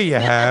idea you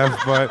have,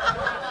 but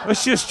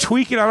let's just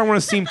tweak it. I don't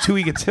want to seem too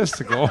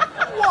egotistical.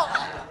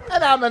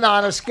 and I'm an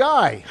honest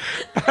guy.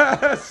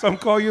 Some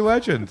call you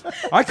Legend.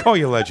 I call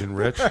you Legend,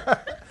 Rich.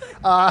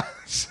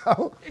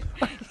 So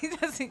he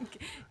doesn't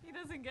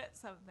get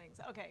some things.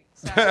 Okay,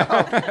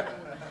 sorry.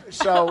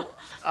 so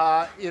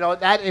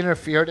that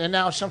interfered, and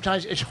now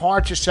sometimes it's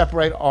hard to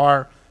separate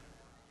our.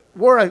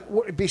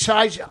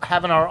 Besides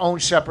having our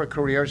own separate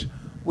careers,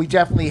 we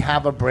definitely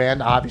have a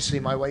brand. Obviously,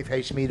 my wife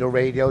hates me, the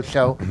radio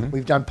show. Mm-hmm.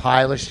 We've done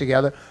pilots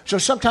together. So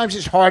sometimes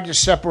it's hard to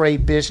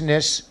separate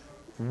business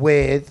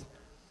with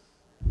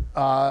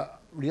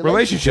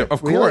relationship.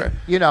 Of course.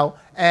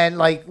 And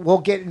like we'll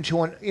get into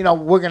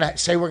we're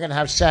gonna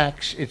have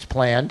sex. It's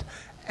planned,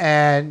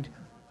 and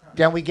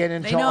then we get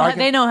into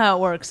They know how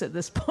it works at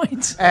this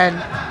point. and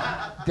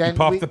then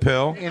Pop the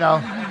pill.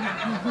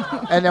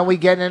 and then we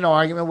get in an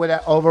argument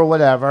over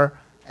whatever.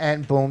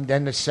 And boom,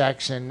 then the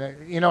sex,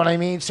 and you know what I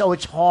mean? So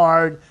it's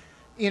hard.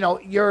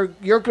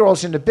 Your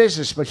girl's in the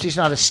business, but she's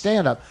not a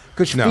stand-up.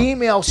 Because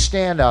female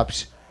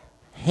stand-ups,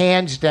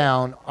 hands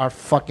down, are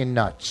fucking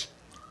nuts.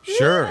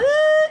 Sure.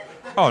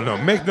 Oh, no,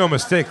 make no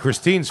mistake.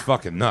 Christine's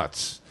fucking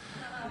nuts.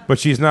 But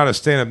she's not a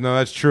stand-up. No,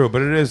 that's true.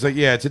 But it is,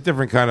 it's a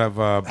different kind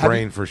of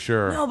brain for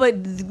sure. No, but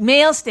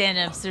male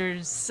stand-ups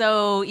are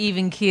so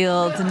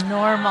even-keeled and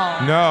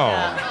normal. No.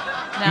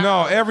 Yeah.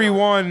 No,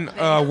 everyone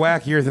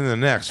wackier than the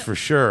next for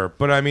sure.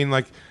 But I mean,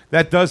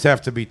 that does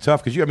have to be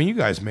tough because you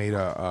guys made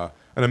an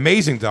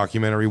amazing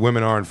documentary,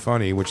 "Women Aren't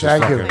Funny," which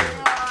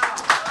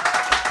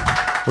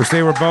which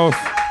they were both,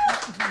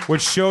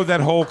 which showed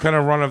that whole kind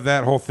of run of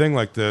that whole thing,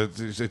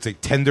 it's a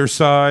tender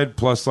side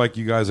plus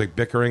you guys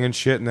bickering and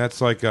shit, and that's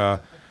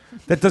that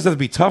does have to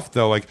be tough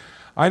though.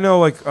 I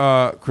know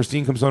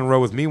Christine comes on the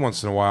road with me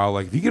once in a while.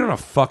 If you get in a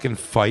fucking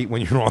fight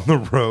when you're on the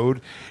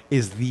road,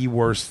 is the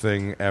worst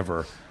thing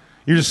ever.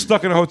 You're just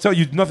stuck in a hotel.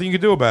 Nothing you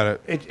can do about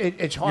it.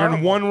 It's horrible. You're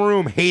in one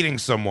room hating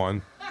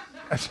someone.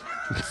 It's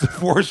the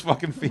worst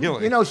fucking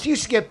feeling. She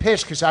used to get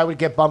pissed because I would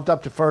get bumped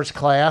up to first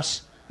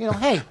class.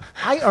 Hey,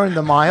 I earned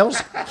the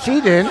miles. She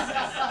didn't.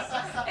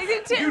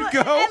 You'd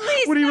go?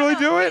 Would he really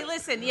do it?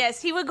 Listen,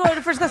 yes, he would go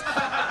to first class.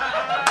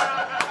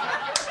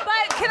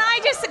 But can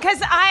I just, because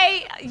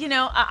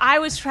I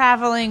was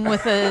traveling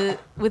with a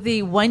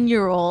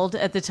 1-year-old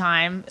at the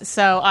time,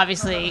 so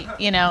obviously,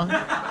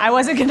 I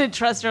wasn't going to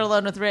trust her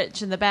alone with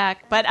Rich in the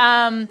back. But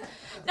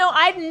no,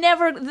 I'd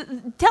never,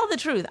 tell the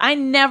truth, I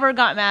never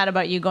got mad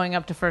about you going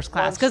up to first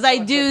class, because I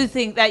do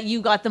think that you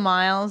got the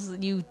miles,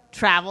 you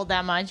traveled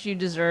that much, you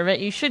deserve it,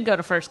 you should go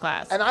to first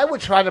class. And I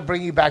would try to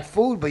bring you back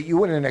food, but you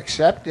wouldn't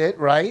accept it,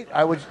 right?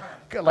 I would,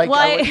 he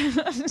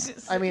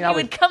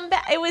would come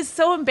back. It was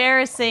so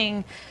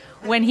embarrassing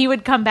when he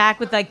would come back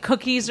with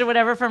cookies or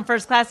whatever from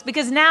first class,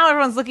 because now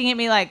everyone's looking at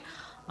me like,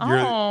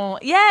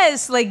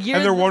 yes, you're.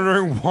 And they're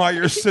wondering why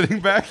you're sitting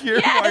back here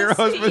while your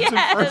husband's in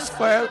first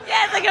class.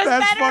 Yes, it was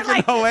That's better,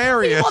 fucking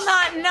hilarious. People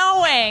not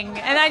knowing,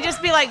 and I'd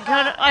just be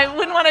I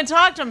wouldn't want to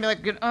talk to him. Be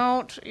like, get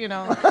out,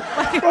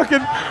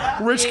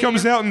 Fucking Rich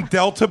comes out in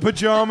Delta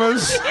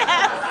pajamas.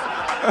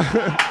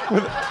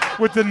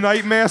 with the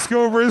night mask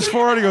over his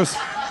forehead. He goes,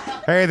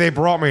 "Hey, they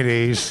brought me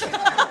these.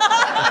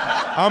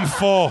 I'm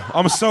full.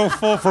 I'm so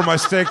full for my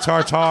steak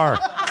tartare.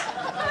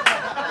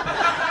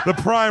 The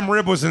prime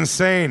rib was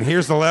insane.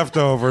 Here's the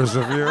leftovers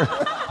of your." So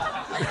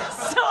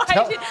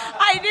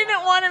I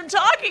didn't want him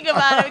talking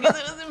about it because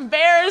it was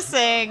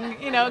embarrassing,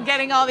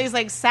 getting all these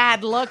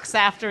sad looks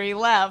after he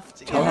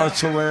left. Oh,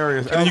 that's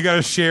hilarious. And then you got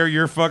to share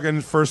your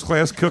fucking first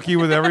class cookie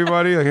with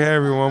everybody. Hey,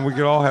 everyone, we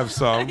could all have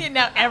some.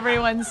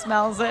 Everyone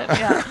smells it.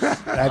 Yeah.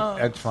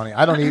 That's funny.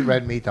 I don't eat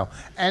red meat, though.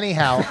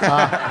 Anyhow.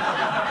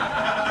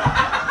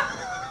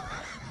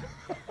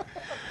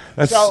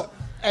 So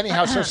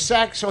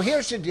sex. So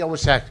here's the deal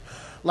with sex.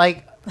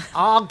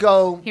 I'll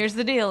go. Here's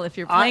the deal. If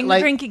you're playing the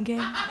drinking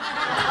game.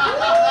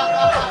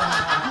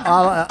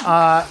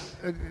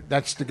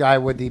 That's the guy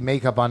with the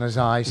makeup on his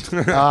eyes.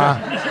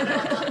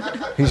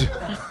 He's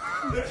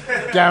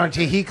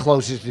guarantee he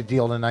closes the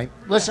deal tonight.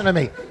 Listen to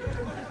me.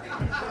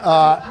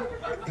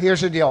 Here's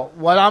the deal.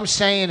 What I'm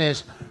saying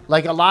is,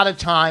 a lot of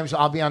times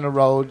I'll be on the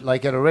road,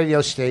 at a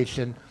radio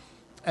station,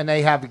 and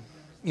they have,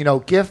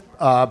 gift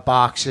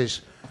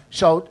boxes.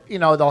 So,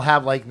 they'll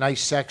have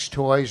nice sex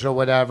toys or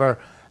whatever.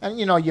 And,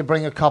 you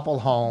bring a couple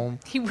home,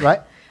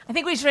 right? I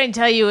think what he's trying to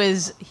tell you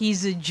is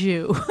he's a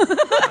Jew.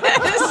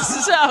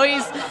 So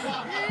he's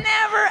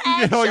never actually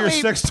You get all your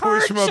sex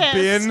toys from a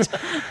bin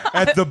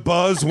at the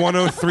Buzz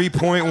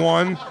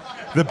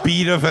 103.1, the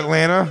beat of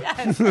Atlanta.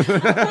 Yes. We'd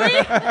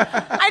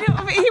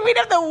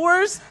have the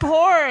worst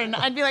porn.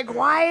 I'd be like,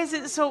 why is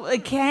it so,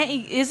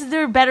 is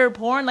there better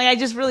porn? I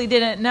just really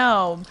didn't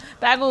know.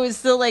 Back when we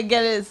still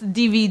get his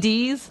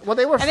DVDs. Well,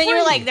 they were free. And then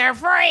you're like, they're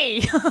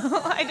free.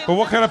 But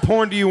what kind of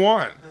porn do you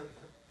want?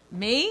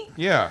 Me?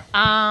 Yeah.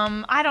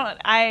 I don't.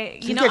 I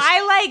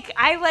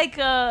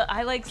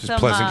like just some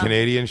pleasant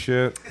Canadian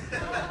shit.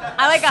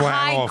 I like a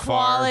high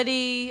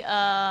quality.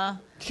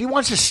 She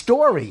wants a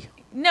story.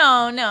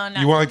 No.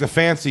 You want the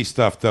fancy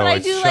stuff though, but I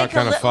do shot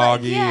kind of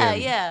foggy.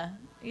 Yeah.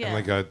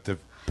 And the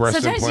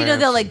breast Sometimes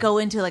implants. they'll go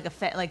into a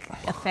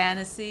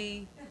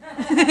fantasy.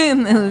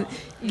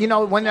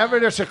 Whenever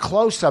there's a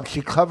close up,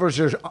 she covers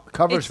her It's eyes.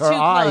 too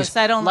close.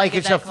 I don't like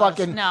it's it a that close.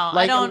 fucking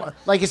I don't.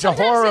 It's a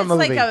horror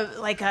movie.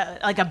 Like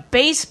a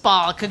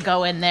baseball could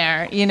go in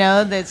there.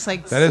 That's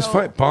That is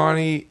funny.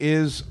 Bonnie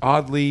is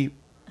oddly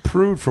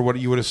prude for what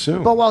you would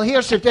assume. But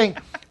here's the thing.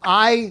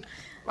 I'll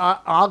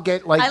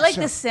get I like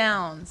the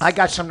sounds. I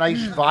got some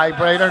nice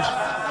vibrators.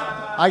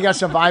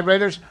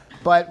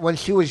 But when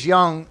she was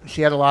young,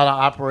 she had a lot of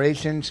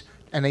operations,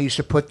 and they used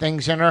to put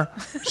things in her.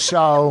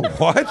 So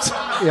what?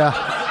 Yeah,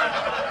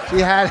 she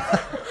had.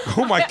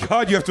 Oh my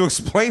God! You have to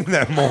explain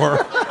that more.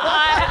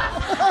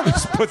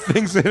 Just put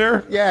things in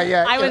her.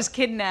 Yeah. I was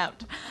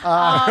kidnapped.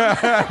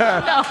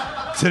 No.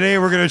 Today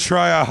we're gonna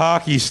try a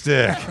hockey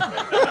stick.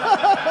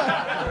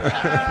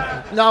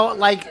 No,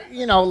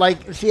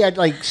 she had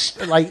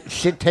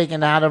shit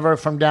taken out of her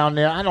from down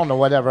there. I don't know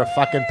whatever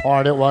fucking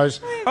part it was.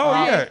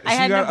 Oh yeah, I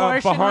had an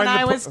abortion when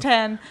I was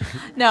 10.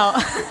 No,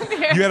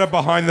 you had a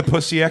behind the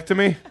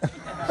pussyectomy.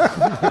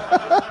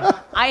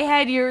 I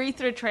had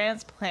urethra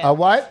transplant. A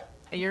what?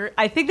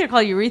 I think they're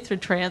called urethra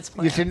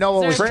transplants. You should know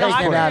what was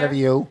taken out of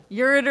you.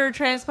 Ureter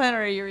transplant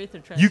or a urethra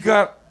transplant? You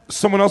got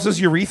someone else's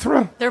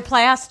urethra? They're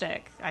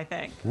plastic, I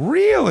think.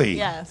 Really?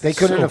 Yes. They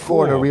couldn't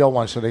afford a cool. real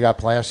one, so they got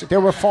plastic. They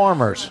were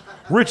farmers.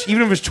 Rich,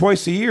 even if it's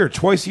twice a year,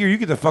 you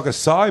get to fuck a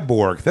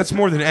cyborg. That's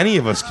more than any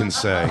of us can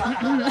say.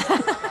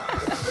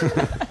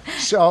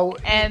 So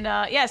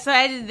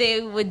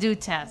they would do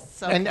tests.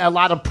 So. And a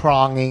lot of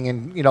pronging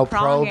and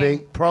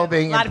probing.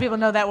 A lot of people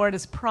know that word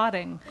is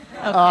prodding.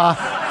 Okay.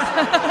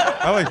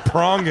 I like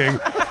pronging.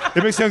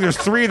 It makes sense. There's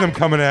 3 of them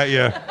coming at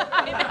you,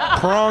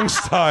 prong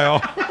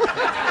style.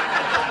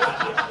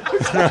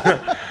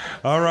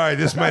 All right,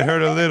 this might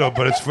hurt a little,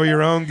 but it's for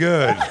your own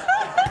good.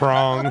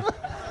 Prong.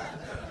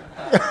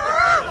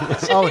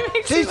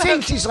 She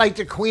thinks she's like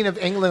the Queen of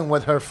England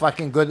with her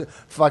fucking good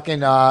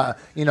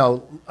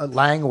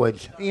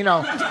language.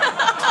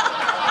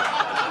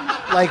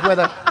 Like with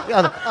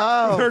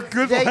Her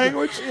good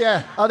language?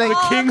 Yeah. The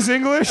King's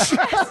English?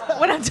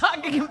 When I'm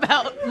talking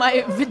about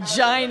my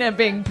vagina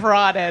being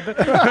prodded,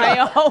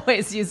 I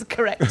always use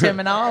correct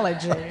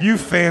terminology. You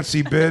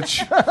fancy bitch.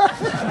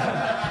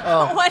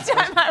 One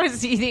time I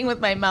was eating with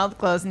my mouth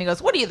closed, and he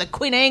goes, "What are you, the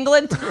Queen of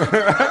England?"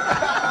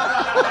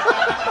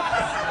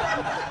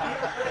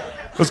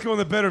 Let's go in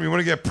the bedroom. You want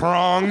to get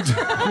pronged?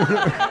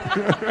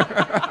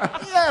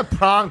 Yeah,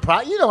 prong.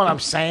 You know what I'm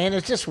saying?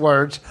 It's just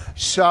words.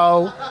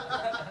 So.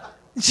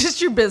 It's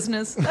just your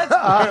business.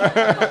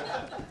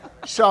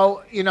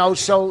 So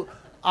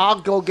I'll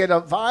go get a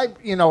vibe,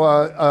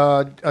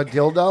 a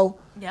dildo,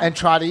 and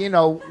try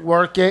to,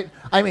 work it.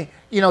 I mean,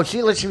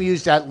 she lets me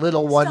use that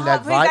little one.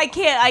 Stop, please, I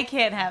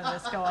can't have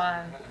this go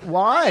on.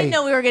 Why? I didn't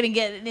know we were going to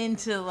get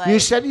into like. You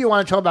said you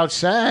want to talk about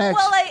sex.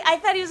 Well, I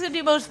thought he was going to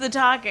do most of the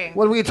talking.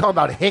 What are we going to talk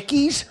about?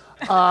 Hickeys?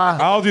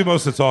 I'll do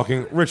most of the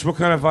talking. Rich, what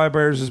kind of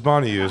vibrators does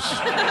Bonnie use?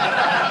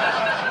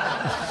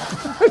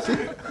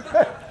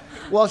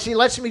 Well, she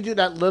lets me do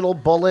that little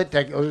bullet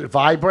that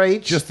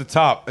vibrates. Just the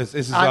top. This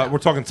is we're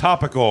talking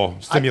topical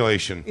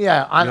stimulation.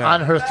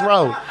 On her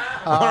throat.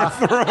 On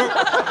her throat.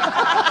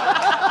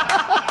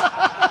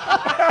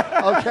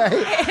 Okay.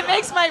 It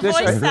makes my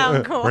voice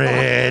sound cool.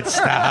 Rich,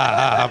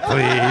 stop,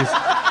 please.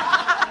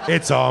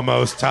 It's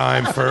almost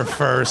time for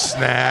first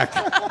snack.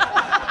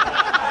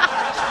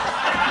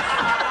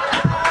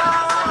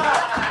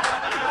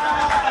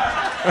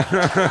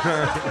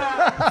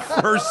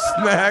 First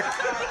snack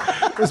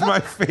was my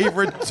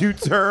favorite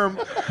 2-term.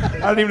 I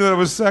didn't even know that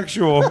was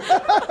sexual. I'm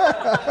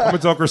gonna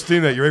tell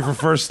Christine that. You ready for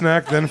first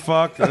snack, then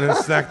fuck, and then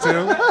snack 2?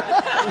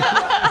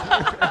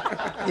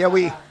 Yeah,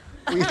 we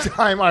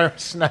time our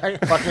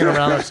snack fucking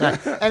around our snack.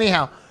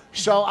 Anyhow,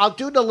 so I'll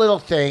do the little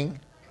thing,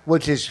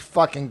 which is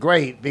fucking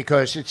great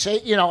because it's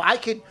I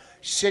could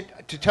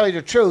sit, to tell you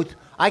the truth,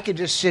 I could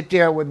just sit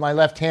there with my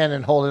left hand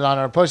and hold it on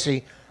her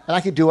pussy, and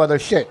I could do other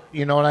shit.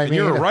 You know what I mean?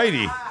 You're a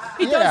righty.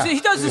 He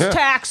does his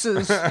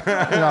taxes.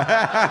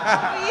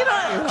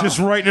 Just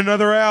writing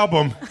another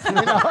album.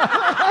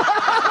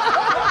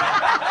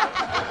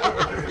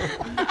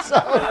 So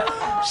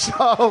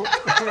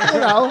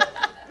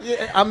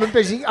I'm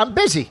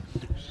busy.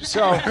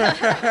 So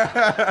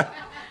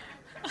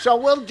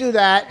we'll do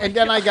that, and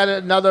then I got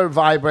another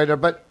vibrator,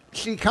 but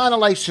she kind of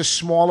likes the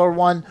smaller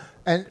one,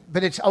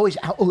 but it's always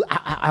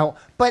ow.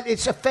 But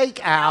it's a fake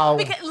ow.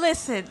 Because,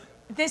 listen.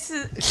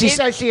 She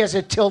says she has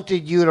a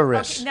tilted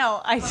uterus. Okay,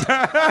 no,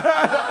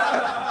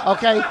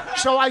 Okay,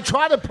 so I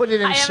try to put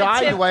it in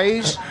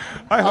sideways.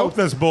 I hope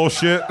that's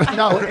bullshit.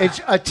 No,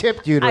 it's a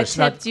tipped uterus.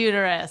 A tipped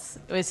uterus.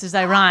 This is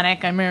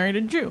ironic. I married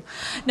a Jew.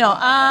 No,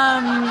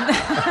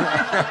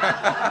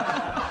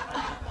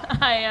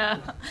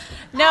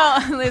 no,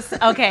 listen,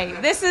 okay,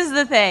 this is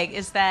the thing,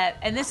 is that,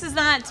 and this is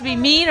not to be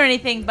mean or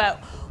anything,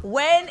 but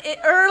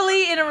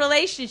early in a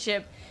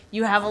relationship,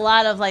 you have a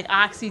lot of like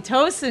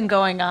oxytocin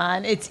going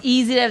on. It's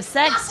easy to have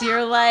sex.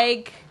 You're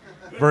like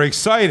very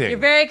exciting. You're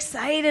very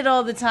excited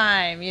all the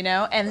time,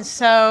 And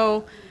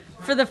so,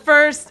 for the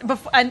first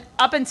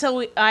up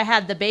until I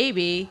had the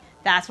baby,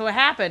 that's what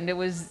happened. It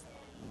was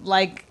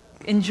like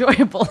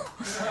enjoyable.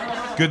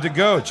 Good to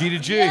go. G to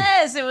G.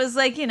 Yes, it was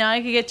like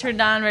I could get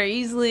turned on very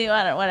easily.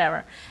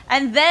 Whatever.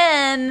 And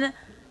then,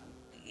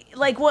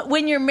 like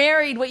when you're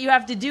married, what you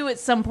have to do at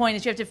some point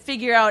is you have to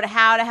figure out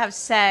how to have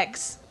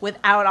sex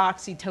without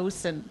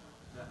oxytocin.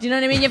 Do you know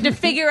what I mean? You have to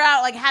figure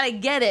out like how to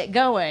get it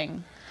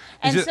going.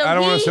 And so I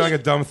don't want to sound like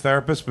a dumb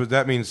therapist, but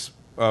that means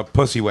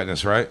pussy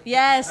wetness, right?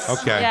 Yes.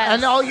 Okay.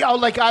 Yes.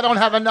 And like I don't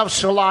have enough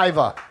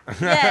saliva.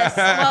 Yes.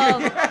 Well,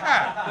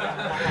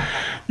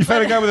 you've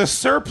had a guy with a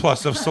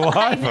surplus of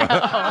saliva.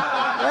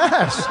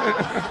 Yes.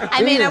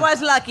 I mean, I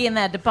was lucky in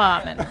that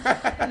department.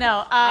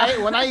 No.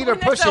 When I eat her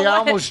pussy, I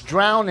almost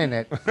drown in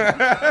it. Comes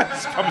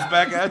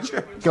back at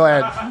you. Go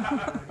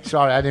ahead.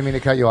 Sorry, I didn't mean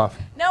to cut you off.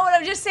 No, what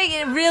I'm just saying,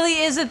 it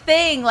really is a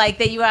thing. Like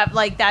that you have.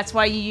 Like that's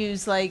why you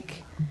use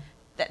like.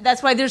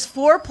 That's why there's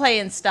foreplay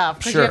and stuff.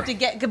 Because you have to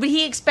get. But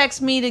he expects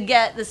me to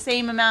get the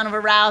same amount of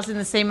aroused in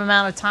the same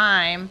amount of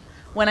time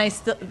when I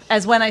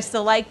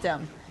still liked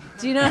him.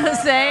 Do you know what I'm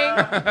saying?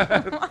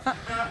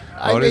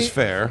 It is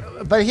fair.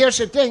 But here's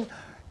the thing.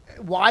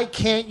 why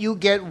can't you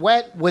get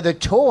wet with a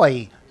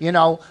toy? You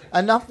know,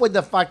 enough with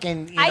the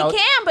fucking. I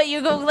can, but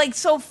you go like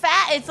so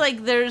fat. It's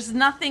like there's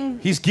nothing.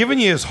 He's giving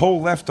you his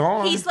whole left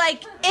arm. He's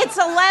like, it's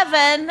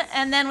 11,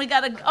 and then we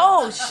gotta.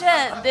 Oh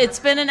shit! It's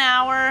been an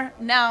hour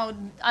now.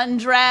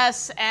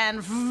 Undress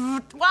and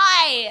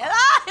why?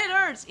 It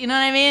hurts. You know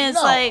what I mean?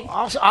 It's like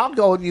I'll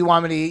go. You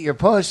want me to eat your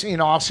puss? You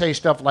know, I'll say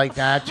stuff like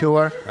that to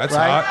her. That's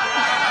right?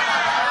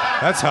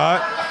 hot. That's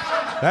hot.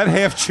 That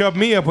half chubbed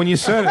me up when you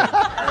said it.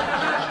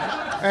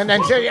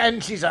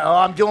 And she's like, oh,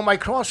 I'm doing my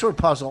crossword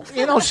puzzle.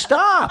 You know,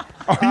 stop.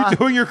 Are you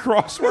doing your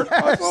crossword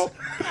puzzle?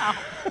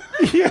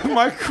 Yeah,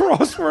 my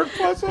crossword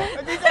puzzle.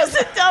 that's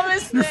the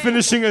dumbest You're thing.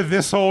 finishing a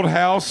This Old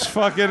House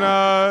fucking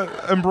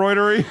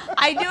embroidery?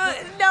 I do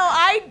it. No,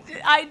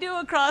 I do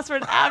a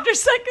crossword after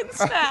second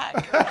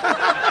snack.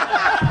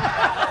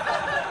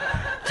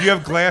 Do you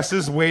have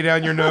glasses way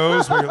down your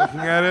nose when you're looking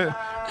at it?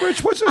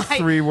 Rich, what's a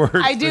 3 words?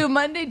 I do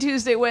Monday,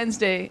 Tuesday,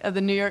 Wednesday of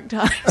the New York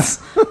Times.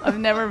 I've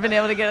never been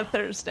able to get a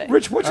Thursday.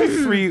 Rich, what's a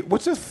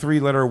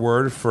 3-letter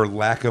word for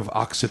lack of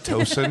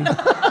oxytocin?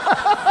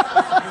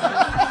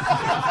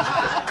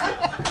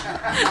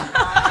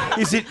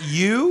 Is it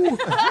you?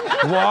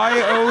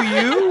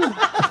 Y-O-U?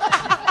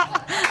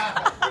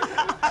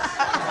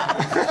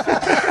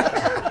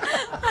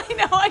 I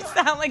know I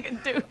sound like a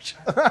douche.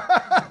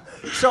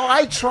 So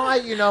I try,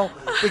 you know,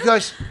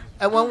 because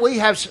when we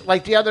have,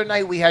 like the other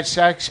night we had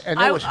sex, and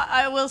it was.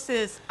 I will say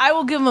this. I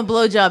will give him a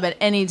blowjob at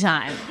any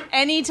time.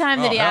 Any time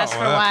that he asks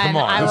for one, come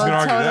on. I Who's will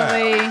gonna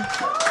argue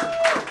totally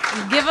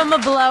give him a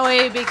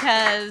blowy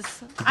because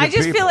I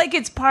just people. feel like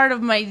it's part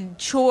of my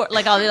chore.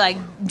 Like I'll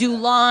do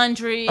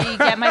laundry,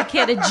 get my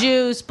kid a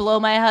juice, blow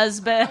my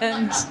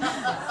husband,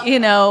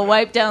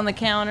 wipe down the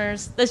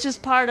counters. That's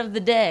just part of the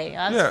day.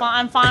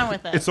 I'm fine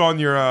with it. It's on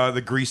your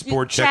the grease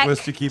board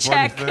checklist you keep on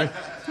your thing.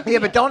 Yeah,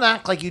 but don't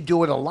act like you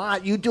do it a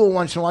lot. You do it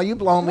once in a while. You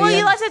blow me in.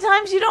 Well, lots of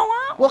times you don't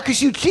want. Well,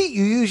 because you cheat.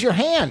 You use your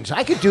hands.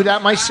 I could do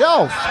that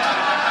myself.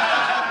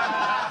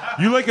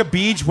 You like a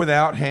beach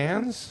without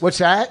hands? What's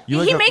that?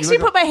 He makes me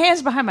put my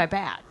hands behind my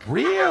back.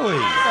 Really?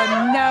 So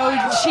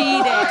no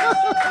cheating.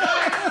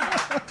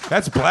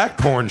 That's black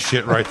porn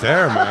shit right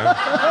there, man.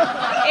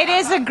 It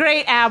is a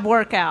great ab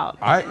workout.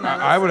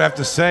 I would have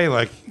to say,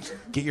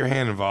 get your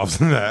hand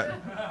involved in that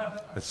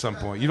at some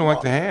point. You don't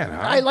like the hand,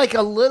 huh? I like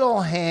a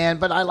little hand,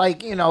 but I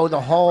like,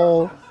 the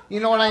whole, you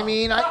know what I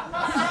mean? I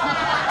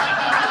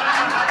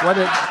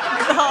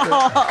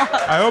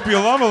hope you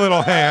love a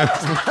little hand.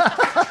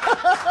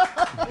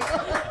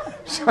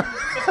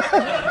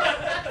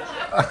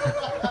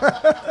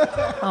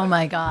 Oh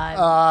my God!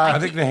 I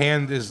think the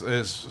hand is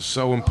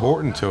so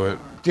important to it.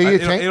 Do you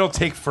think it'll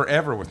take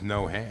forever with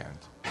no hand?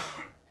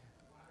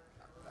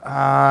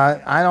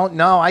 I don't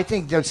know. I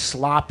think the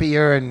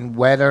sloppier and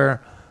wetter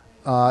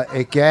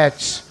it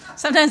gets.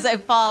 Sometimes I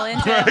fall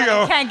into it and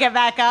I can't get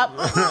back up.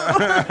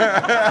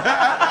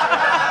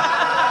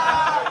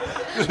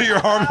 Your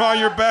arm on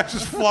your back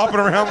just flopping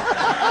around.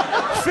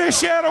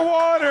 Fish out of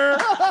water.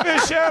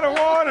 Fish out of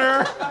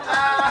water.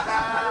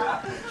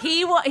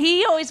 He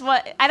always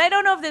wants, and I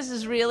don't know if this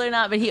is real or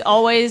not, but he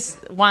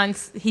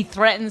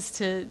threatens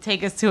to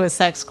take us to a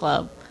sex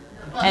club.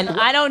 And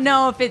I don't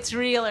know if it's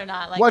real or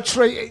not. What's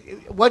right?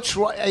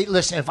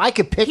 Listen, if I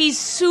could pick... He's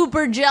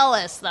super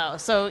jealous, though,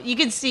 so you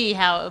can see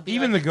how it would be.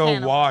 Even to go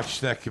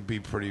watch, that could be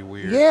pretty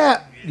weird.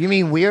 Yeah. You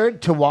mean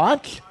weird to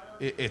watch?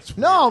 It's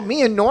no, weird.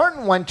 Me and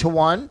Norton went to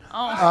one.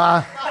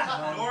 Oh.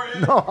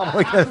 No, I'm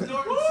looking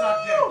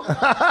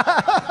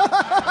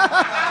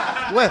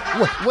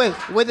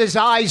with his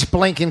eyes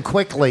blinking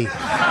quickly.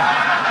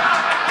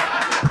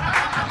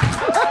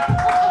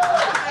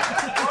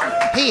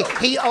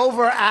 He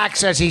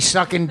overacts as he's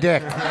sucking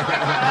dick.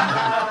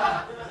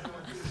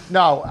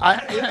 No,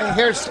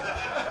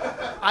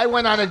 I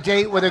went on a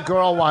date with a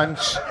girl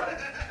once.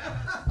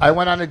 I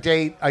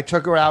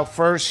took her out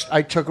first.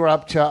 I took her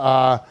up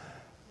to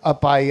up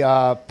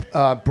by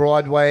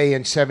Broadway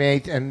and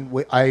 78th, and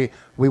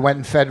we went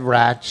and fed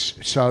rats.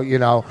 So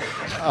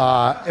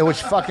it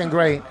was fucking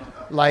great.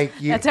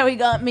 That's how he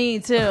got me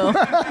too.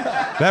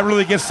 That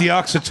really gets the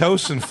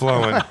oxytocin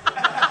flowing.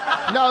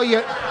 No,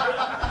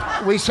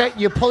 we said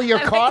you pull your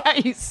car. How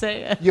you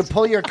say it? You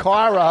pull your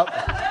car up.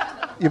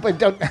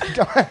 Don't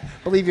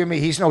believe you me.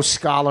 He's no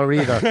scholar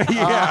either.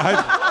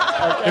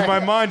 In my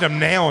mind, I'm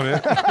nailing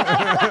it.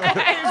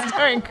 He's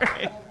doing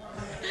great.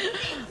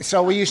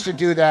 So we used to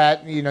do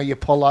that. You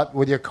pull up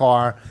with your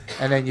car,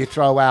 and then you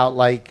throw out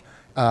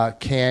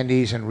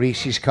candies and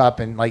Reese's cup,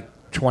 and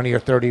 20 or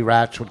 30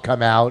 rats would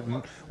come out,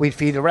 and we'd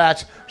feed the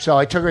rats. So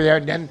I took her there,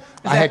 and then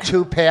I had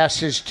 2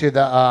 passes to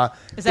the...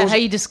 Is that how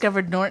you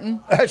discovered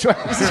Norton? That's right.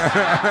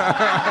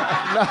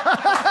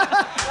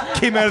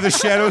 Came out of the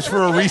shadows for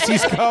a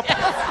Reese's cup.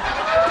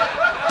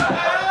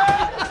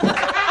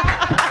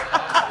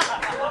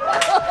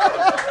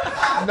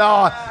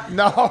 No,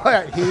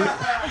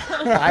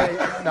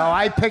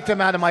 I picked him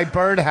out of my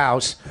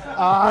birdhouse.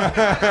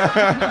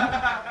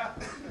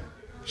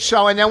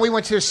 So, and then we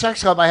went to the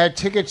sex club. I had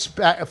tickets,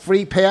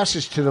 free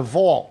passes to the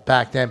vault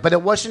back then, but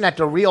it wasn't at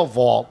the real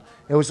vault.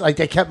 It was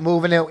they kept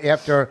moving it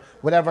after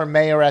whatever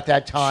mayor at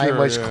that time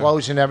was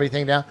closing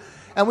everything down.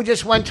 And we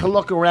just went to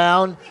look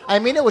around. I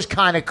mean, it was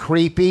kind of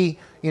creepy.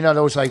 You know,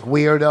 there was like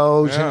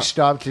weirdos and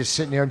stuff just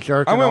sitting there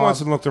jerking I went off. once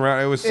and looked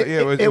around.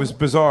 It was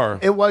bizarre.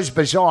 It was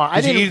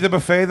bizarre. Did you eat at the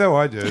buffet though?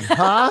 I did.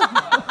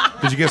 Huh?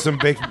 Did you get some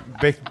baked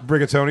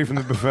rigatoni from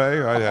the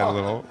buffet? I had a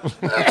little.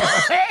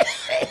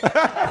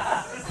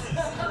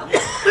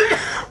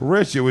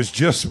 Rich, it was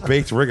just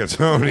baked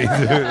rigatoni,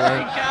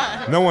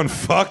 dude. No one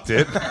fucked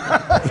it.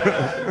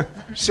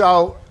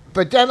 So,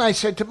 but then I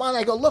said to Mon,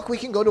 I go, look, we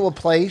can go to a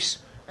place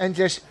and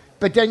just.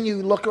 But then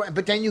you look around.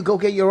 But then you go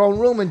get your own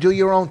room and do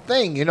your own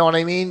thing. You know what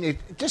I mean?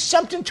 Just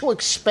something to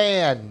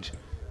expand.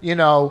 You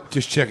know.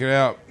 Just check it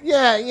out.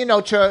 Yeah, you know,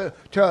 to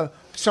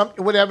some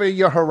whatever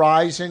your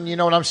horizon. You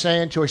know what I'm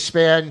saying? To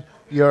expand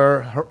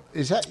your.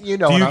 Is that you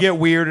know? Do you get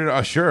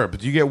weirded? Sure, but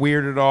do you get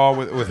weirded at all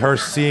with her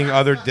seeing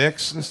other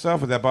dicks and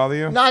stuff? Would that bother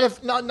you? Not.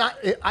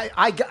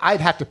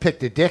 I'd have to pick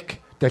the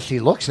dick that she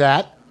looks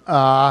at.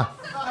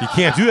 You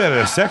can't do that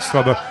at a sex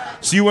club.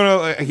 So you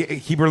want to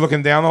keep her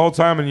looking down the whole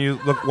time, and you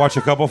watch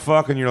a couple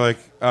fuck, and you're like,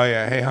 oh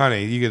yeah, hey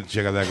honey, you get to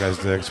check out that guy's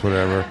dicks,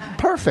 whatever.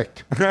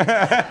 Perfect.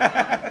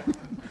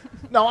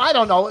 No, I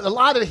don't know.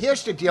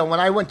 Here's the deal.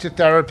 When I went to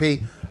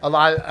therapy,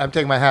 I'm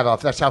taking my hat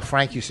off. That's how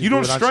Frank used to do it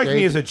on stage. You don't strike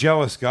me as a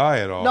jealous guy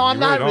at all. No, I'm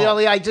not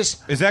really. Is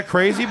that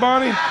crazy,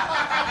 Bonnie?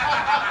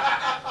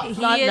 He is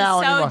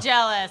so anymore.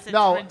 Jealous. It's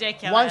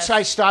ridiculous. Once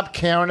I stopped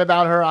caring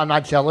about her, I'm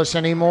not jealous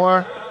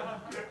anymore.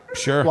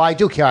 Sure. Well, I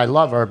do care. I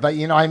love her, but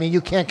you know, I mean, you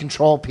can't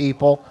control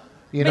people.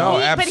 You know,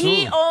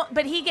 absolutely.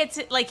 But he gets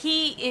it. Like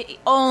he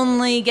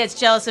only gets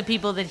jealous of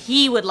people that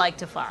he would like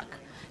to fuck.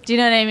 Do you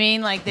know what I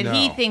mean? Like that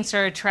he thinks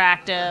are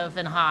attractive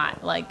and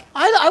hot. Like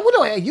I would.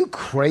 Are you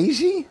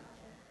crazy?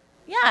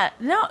 Yeah.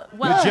 No.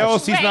 Well, the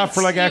jealousy's Frank, not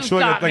for like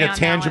actually like a on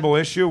tangible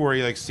issue where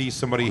you like see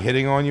somebody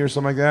hitting on you or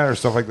something like that or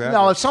stuff like that.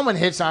 No, if someone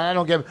hits on, I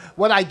don't get.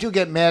 What I do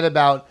get mad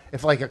about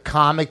if like a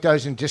comic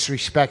does and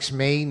disrespects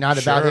me, not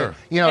about it.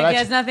 You know, it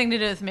has nothing to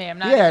do with me. I'm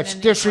not. Yeah, it's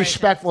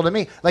disrespectful to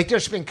me. Like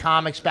there's been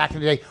comics back in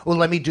the day. Oh,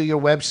 let me do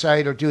your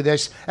website or do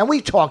this, and we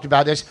talked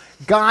about this.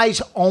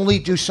 Guys only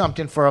do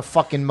something for a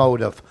fucking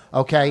motive.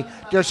 Okay,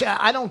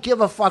 I don't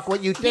give a fuck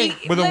what you think.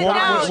 No, don't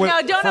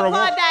applaud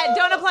that.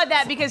 Don't applaud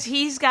that because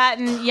he's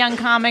gotten young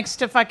comics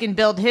to fucking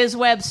build his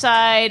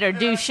website or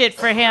do shit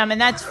for him, and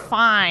that's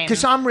fine.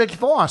 Because I'm Rich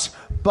Voss,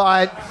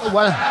 but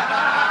what?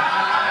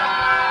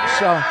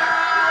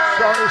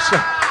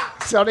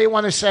 So they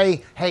want to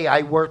say, "Hey,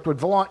 I worked with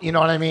Vaughn." You know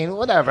what I mean?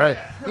 Whatever.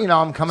 You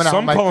know, I'm coming out.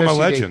 Some with my call him a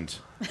legend.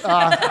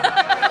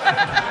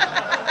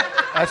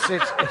 That's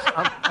it.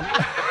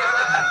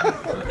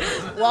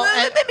 Well,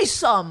 maybe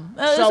some.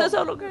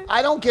 Okay.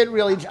 I don't get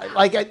really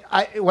like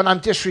I when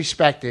I'm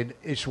disrespected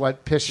is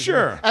what pisses me.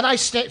 And I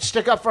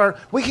stick up for.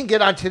 We can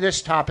get onto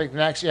this topic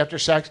next after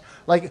sex.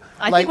 I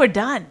think we're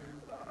done.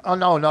 Oh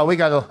no, we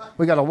got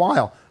a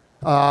while.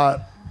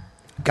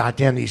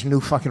 Goddamn, these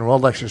new fucking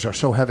Rolexes are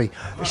so heavy.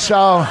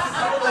 So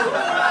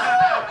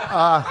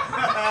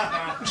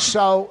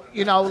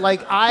you know,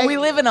 we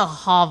live in a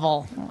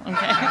hovel.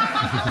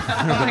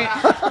 Okay.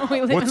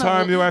 What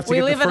time do I have to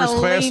get to first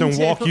class and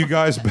walk you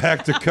guys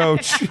back to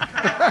coach?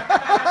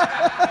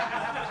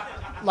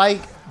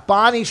 Like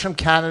Bonnie's from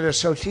Canada,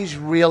 so she's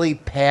really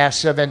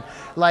passive and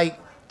like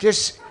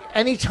just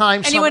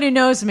anytime. Anyone who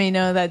knows me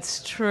know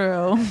that's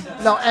true.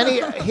 No,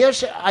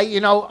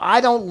 I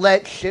don't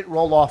let shit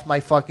roll off my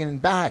fucking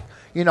back.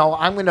 You know,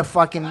 I'm gonna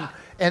fucking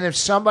and if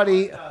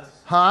somebody,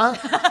 huh?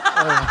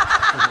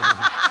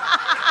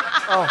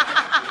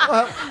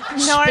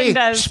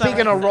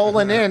 Speaking of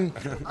rolling in,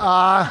 Bobby.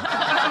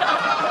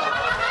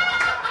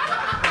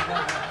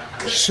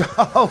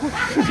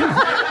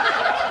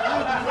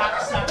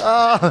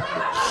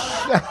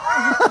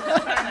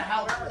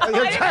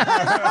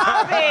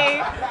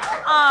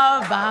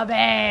 Oh,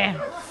 Bobby.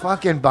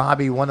 Fucking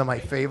Bobby, one of my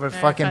favorite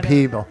fucking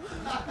people.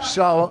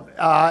 So,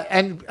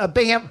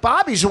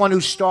 Bobby's the one who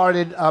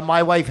started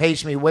My Wife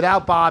Hates Me.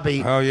 Without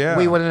Bobby,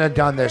 we wouldn't have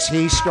done this.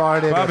 He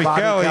started Bobby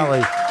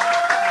Kelly.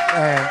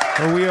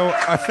 And we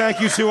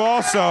thank you two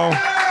also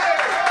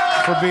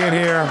for being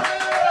here.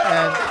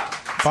 And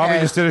Bobby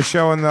just did a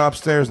show in the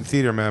upstairs in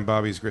theater, man.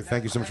 Bobby's great.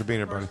 Thank you so much for being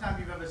here, buddy. Time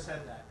you've ever said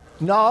that.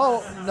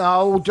 No.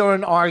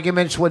 During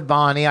arguments with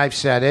Bonnie, I've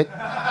said it.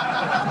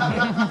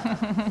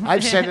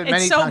 I've said it many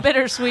times. It's so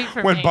bittersweet for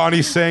me. When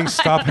Bonnie's saying,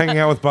 stop hanging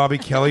out with Bobby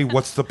Kelly,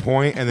 what's the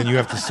point? And then you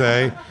have to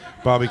say,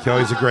 Bobby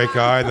Kelly's a great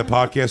guy, and the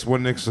podcast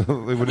wouldn't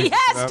He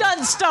has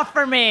done stuff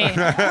for me.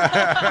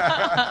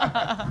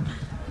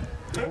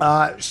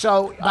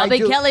 So Bobby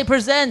Kelly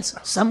presents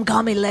Some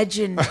Call Me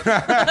Legend.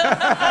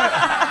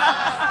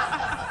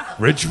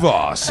 Rich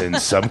Voss and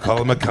Some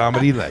Call Him a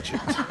Comedy Legend.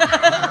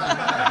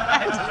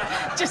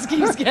 Just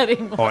keeps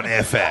getting more. On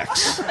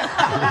FX.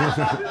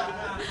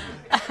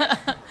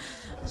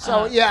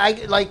 So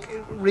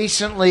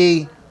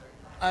recently,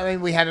 I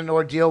mean, we had an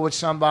ordeal with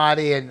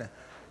somebody, and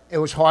it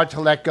was hard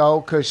to let go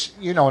because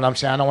you know what I'm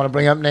saying. I don't want to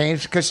bring up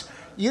names because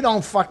you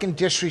don't fucking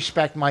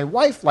disrespect my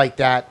wife like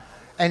that.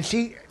 And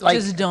she like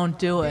just don't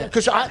do it.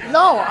 because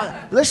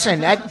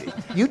listen,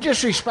 you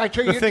disrespect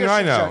her. The thing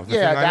I know.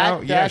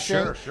 That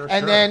sure.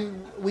 And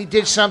then we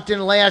did something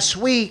last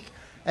week,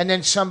 and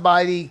then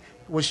somebody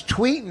was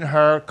tweeting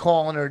her,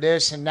 calling her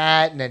this and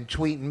that, and then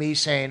tweeting me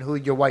saying who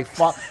your wife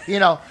fuck.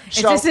 So,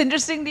 is this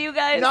interesting to you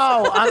guys?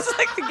 No,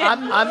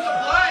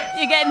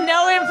 you get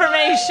no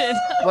information.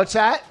 What's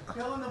that?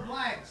 Fill in the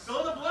blanks.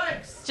 Fill in the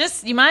blanks.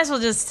 Just you might as well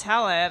just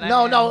tell it.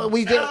 No,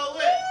 we did.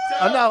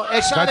 No,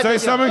 it's Can not. I tell you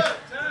something?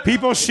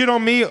 People shit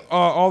on me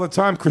all the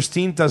time.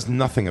 Christine does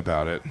nothing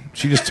about it.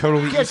 She just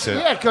totally eats it.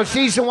 Yeah, because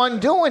she's the one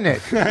doing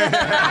it.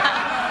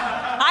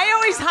 I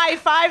always high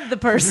five the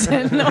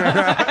person.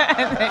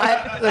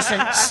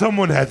 Listen,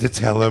 someone had to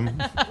tell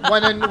him.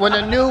 When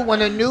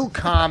a new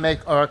comic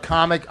or a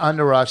comic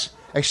under us,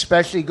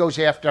 especially goes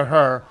after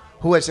her,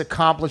 who has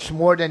accomplished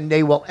more than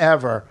they will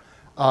ever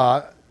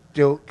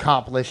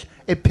accomplish,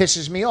 it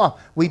pisses me off.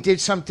 We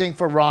did something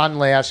for Ron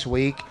last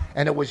week,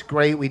 and it was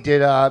great. We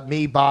did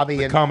me,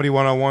 Bobby, and Comedy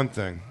 101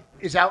 thing.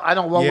 Is that I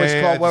don't know what was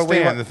called where we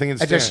were. The thing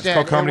it's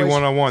called Comedy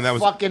 101. That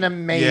was fucking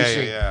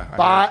amazing.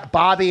 Yeah.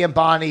 Bobby and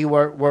Bonnie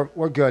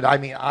were good. I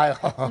mean, I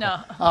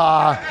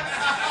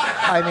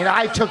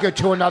took it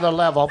to another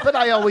level, but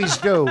I always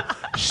do.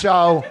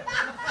 So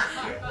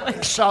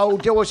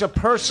there was a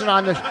person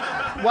on the.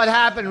 What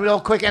happened real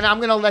quick, and I'm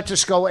going to let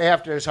this go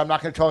after this. I'm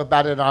not going to talk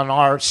about it on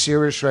our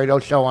Sirius radio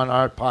show on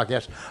our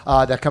podcast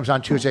that comes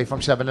on Tuesday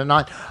from 7 to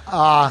 9.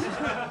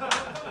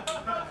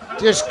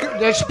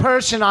 This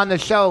person on the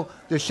show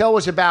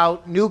was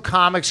about new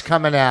comics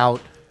coming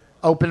out,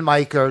 open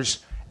micers,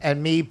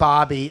 and me,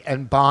 Bobby,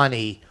 and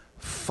Bonnie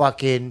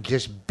fucking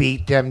just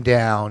beat them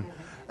down.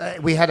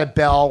 We had a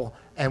bell,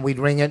 and we'd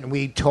ring it, and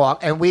we'd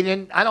talk, and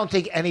I don't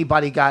think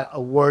anybody got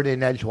a word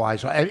in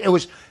edgewise. It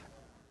was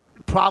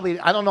probably,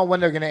 I don't know when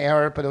they're going to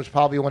air it, but it was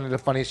probably one of the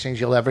funniest things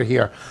you'll ever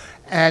hear.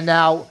 And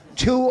now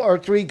 2 or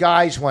 3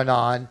 guys went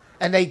on,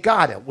 and they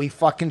got it. We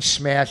fucking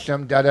smashed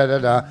them,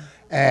 da-da-da-da,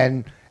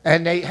 and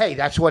they, hey,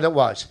 that's what it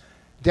was.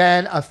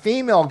 Then a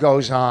female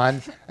goes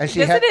on, and she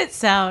doesn't it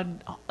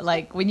sound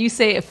like when you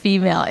say a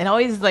female, it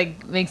always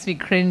like makes me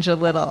cringe a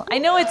little. I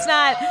know it's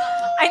not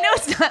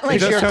like it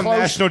does you're sound close.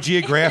 National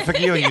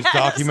Geographic-y, like he's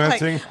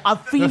documenting like a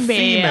female. The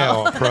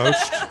female approach.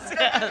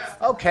 Yes.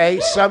 Okay,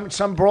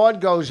 some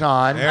broad goes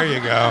on. There you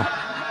go.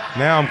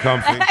 Now I'm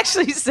comfy. That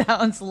actually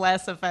sounds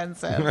less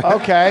offensive.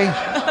 Okay,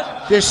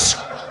 this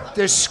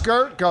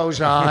skirt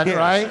goes on,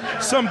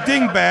 right? Some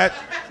dingbat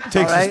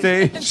takes the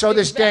stage. So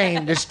this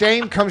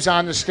dame comes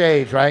on the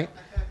stage, right?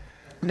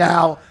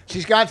 Now,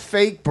 she's got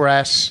fake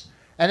breasts,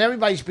 and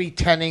everybody's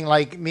pretending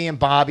like me and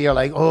Bobby are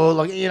like, oh,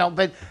 look,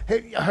 but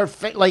her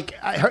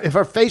if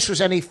her face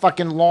was any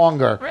fucking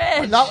longer.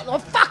 Rich. No,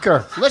 fuck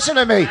her. Listen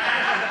to me.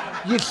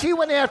 She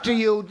went after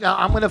you. Now,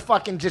 I'm going to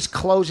fucking just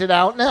close it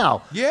out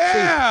now.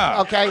 Yeah.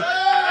 See, okay.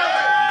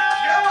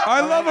 I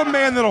love a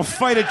man that'll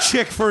fight a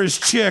chick for his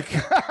chick.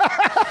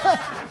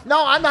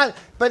 No, I'm not.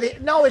 But it's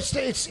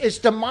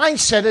the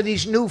mindset of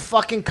these new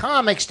fucking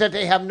comics that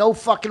they have no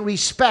fucking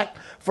respect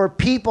for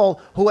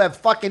people who have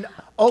fucking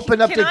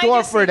opened up the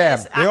door for them.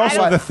 They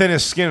also have the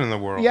thinnest skin in the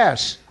world.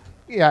 Yes.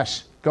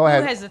 Go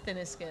ahead. Who has the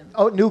thinnest skin?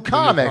 Oh, new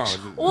comics.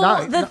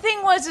 Well, the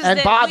thing was and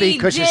that Bobby,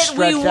 because it's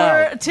stretched we were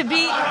out. to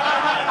be.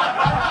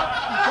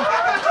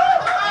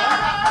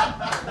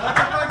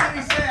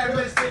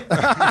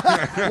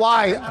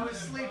 Why? I was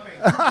sleeping.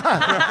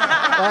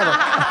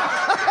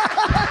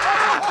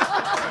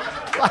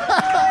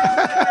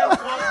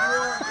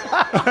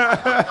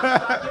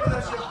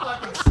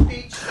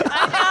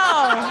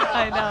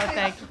 I know.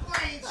 Thank you.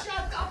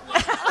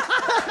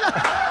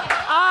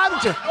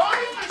 Why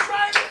are you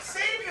trying to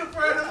save you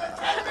for another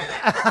 10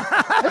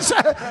 minutes?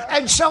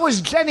 And so is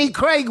Jenny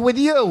Craig with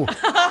you.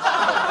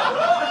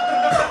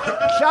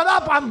 Shut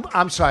up!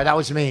 I'm sorry. That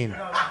was mean.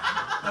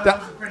 That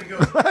was pretty good.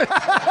 That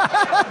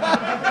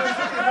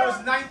was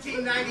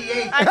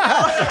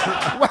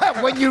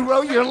 1998. When you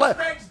wrote your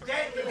letter. Craig's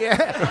dead.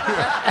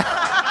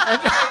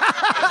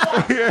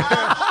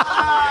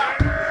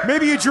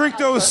 Maybe you drink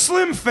those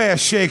Slim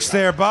Fast shakes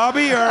there,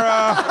 Bobby, or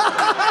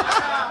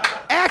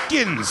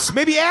Atkins.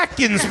 Maybe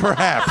Atkins,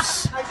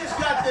 perhaps. I just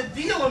got the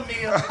deal of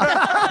meal. You know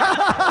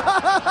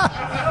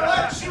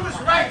what? She was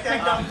right,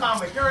 that dumb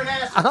comic. You're an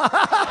asshole.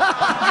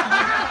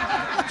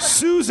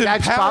 Susan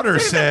Powder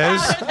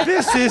says,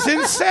 this is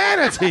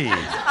insanity. Oh,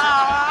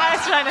 I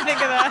was trying to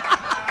think of that.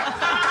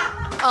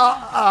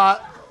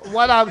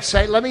 What I'm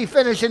saying, let me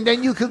finish, and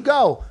then you could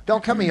go.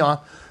 Don't cut me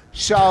off.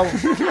 So,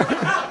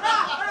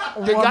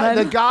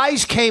 the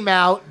guys came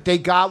out. They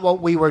got what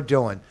we were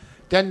doing.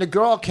 Then the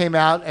girl came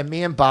out, and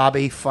me and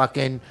Bobby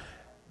fucking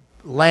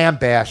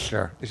lambasted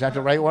her. Is that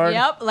the right word?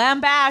 Yep,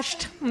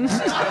 lambashed. Is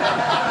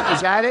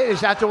that it? Is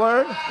that the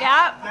word? Yep.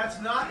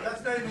 That's not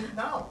even,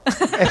 no.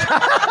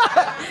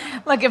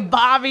 Look, if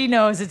Bobby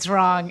knows it's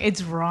wrong,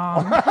 it's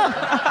wrong.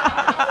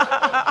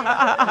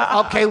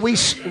 Okay, we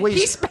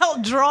He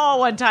spelled draw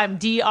one time,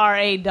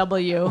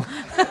 D-R-A-W.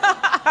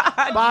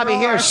 Bobby,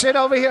 here, sit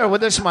over here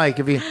with this mic.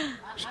 If you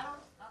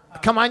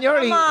come on, you're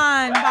already. Come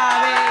on,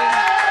 Bobby.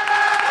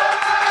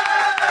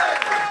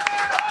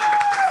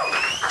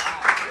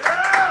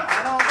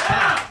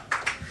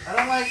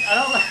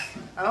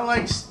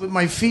 like with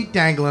my feet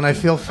dangling, I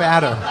feel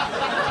fatter.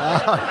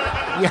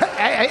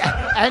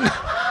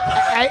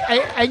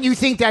 And you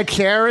think that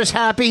chair is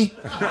happy?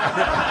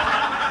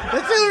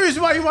 That's the only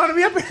reason why you wanted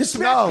me up here to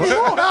smash you.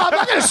 No, I'm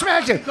not going to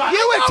smash you.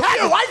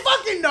 I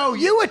fucking know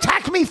you. You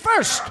attacked me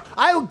first.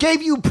 I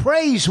gave you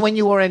praise when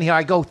you were in here.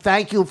 I go,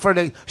 thank you for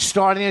the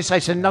starting this. I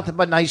said nothing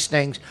but nice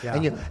things,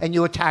 and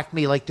you attacked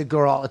me like the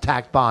girl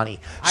attacked Bonnie.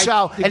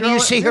 And you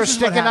see her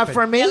sticking up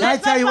for me. Can I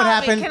tell you what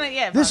happened?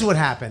 Yeah, this is what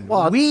happened.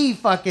 Well, we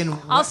fucking.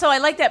 Also, I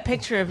like that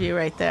picture of you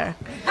right there.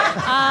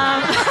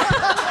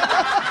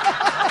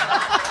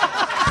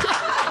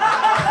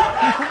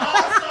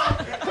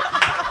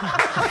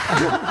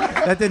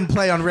 That didn't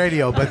play on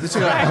radio, but this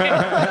is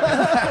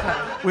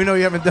we know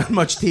you haven't done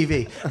much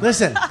TV.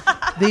 Listen,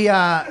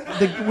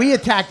 we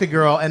attacked the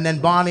girl, and then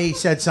Bonnie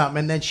said something,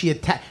 and then she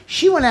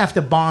went after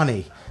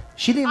Bonnie.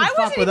 She didn't even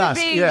fuck with us.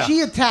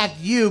 She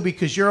attacked you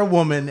because you're a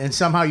woman, and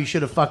somehow you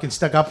should have fucking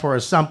stuck up for her or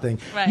something.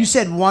 Right. You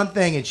said one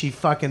thing, and she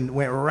fucking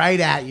went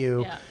right at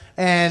you. Yeah.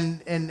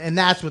 And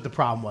that's what the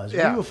problem was.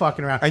 Yeah. We were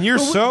fucking around. And you're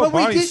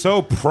Bonnie's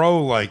so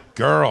pro like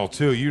girl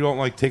too. You don't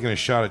like taking a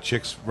shot at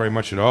chicks very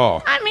much at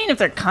all. I mean, if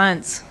they're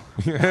cunts.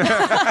 But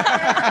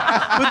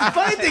the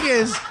funny thing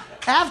is,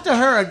 after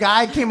her, a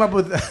guy came up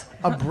with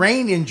a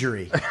brain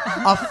injury,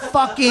 a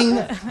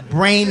fucking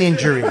brain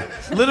injury,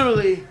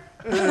 literally,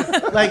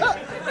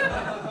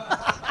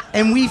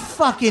 and we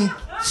fucking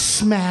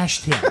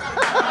smashed him.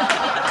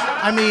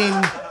 I mean,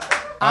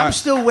 I'm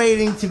still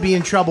waiting to be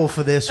in trouble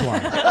for this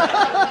one.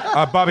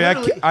 Bobby,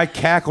 I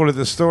cackled at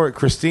the story.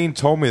 Christine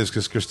told me this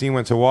because Christine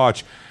went to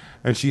watch,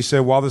 and she said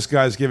while this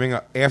guy's giving,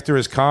 after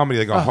his comedy,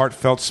 like a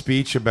heartfelt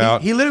speech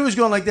about... He literally was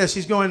going like this.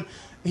 He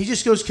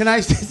just goes, can I,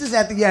 this is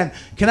at the end,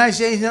 can I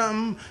say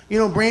something? You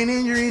know, brain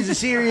injury is a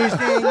serious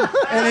thing.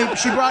 And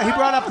he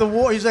brought up the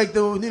war. He's like,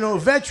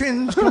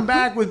 veterans come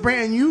back with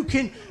brain,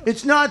 and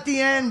it's not the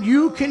end.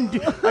 You can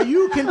do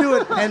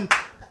it. And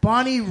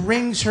Bonnie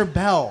rings her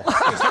bell.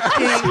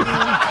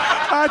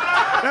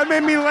 That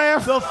made me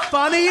laugh. The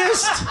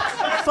funniest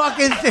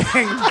fucking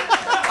thing.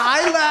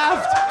 I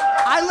laughed.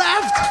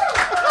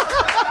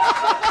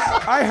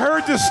 I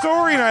heard the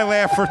story and I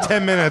laughed for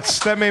 10 minutes.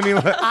 That made me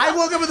laugh. I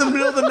woke up in the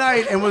middle of the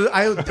night and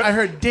I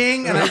heard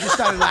ding and I just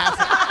started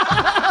laughing.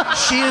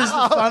 She is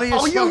the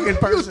funniest fucking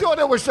person. You thought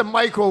it was the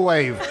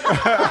microwave.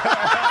 That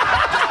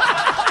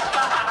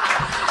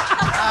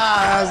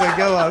was a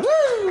good one.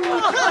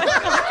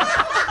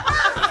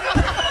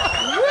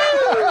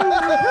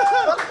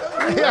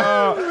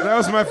 That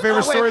was my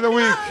favorite story of the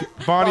week.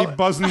 Bonnie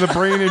buzzing the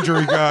brain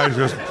injury guy.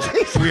 Just,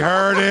 we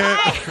heard it.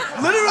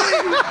 Literally.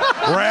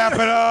 Wrap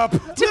it up. To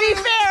be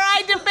fair,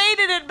 I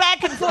debated it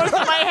back and forth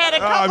in my head a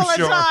couple of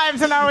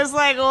times, and I was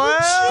like, "Whoa!"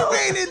 She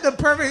waited the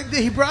perfect.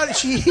 He brought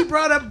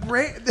up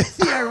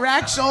the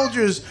Iraq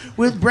soldiers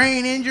with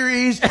brain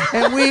injuries,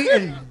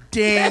 and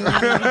ding.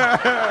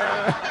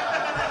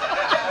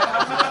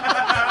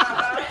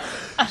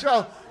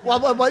 So,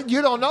 what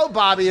you don't know,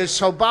 Bobby, is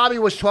Bobby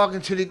was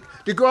talking to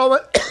the girl.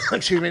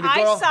 Excuse me, the girl.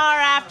 I saw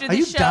her after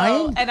the show,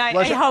 dying? and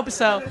I hope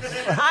so.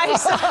 I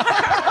saw her.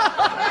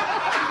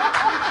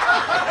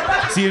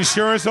 Is the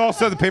insurance all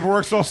set? The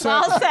paperwork's all set?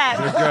 All set.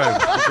 You're good.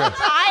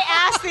 I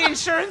asked the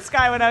insurance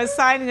guy when I was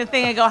signing the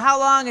thing, I go, how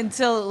long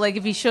until, like,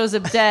 if he shows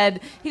up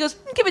dead? He goes,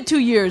 give it 2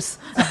 years.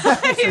 He's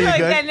like,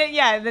 then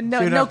no,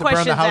 so you don't no have to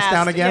questions burn the house asked.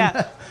 down again?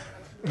 Yeah.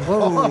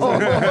 Whoa.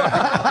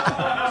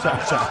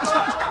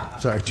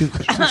 Sorry.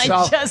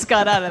 I just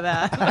got out of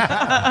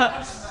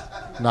that.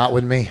 Not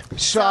with me.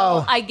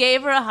 So I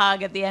gave her a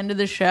hug at the end of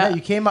the show. Yeah, you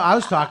came up. I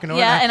was talking to her.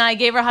 Yeah, and I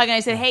gave her a hug and I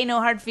said, hey, no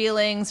hard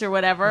feelings or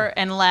whatever,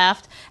 and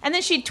laughed. And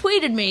then she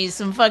tweeted me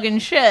some fucking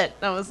shit.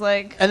 I was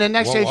like... And the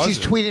next day she's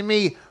it? tweeting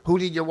me, who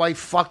did your wife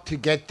fuck to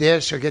get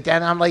this or get that?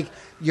 And I'm like,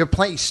 you're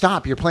playing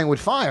with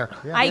fire.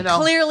 Yeah. I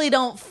clearly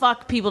don't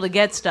fuck people to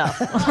get stuff.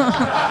 That's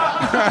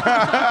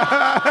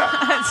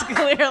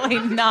clearly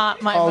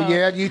not my mode.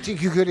 Yeah? You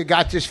think you could have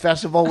got this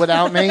festival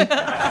without me?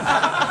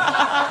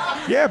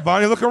 Yeah,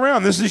 Bonnie, look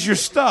around. This is your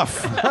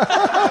stuff.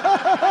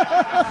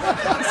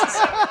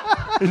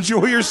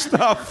 Enjoy your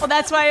stuff. Well,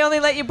 that's why I only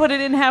let you put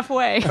it in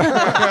halfway.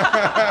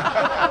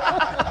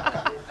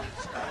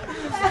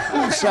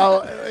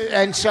 So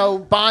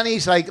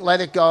Bonnie's like, let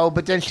it go.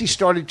 But then she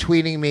started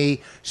tweeting me.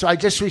 So I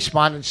just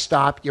responded,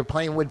 stop. You're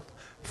playing with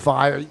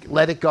fire.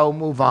 Let it go.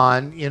 Move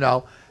on.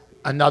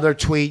 Another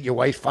tweet, your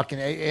wife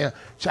fucking...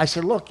 So I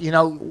said, look,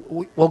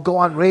 we'll go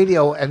on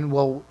radio and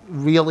we'll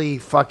really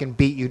fucking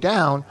beat you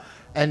down.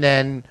 And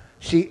then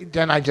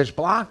I just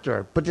blocked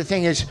her. But the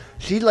thing is,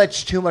 she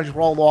lets too much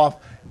roll off.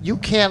 You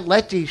can't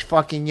let these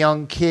fucking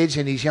young kids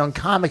and these young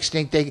comics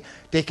think they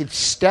could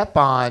step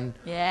on.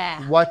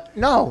 Yeah. What?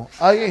 No.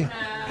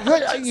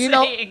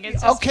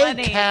 It's just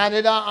funny.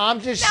 Canada. I'm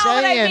just saying.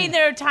 No, but I mean,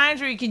 there are times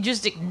where you can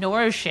just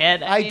ignore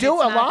shit. I do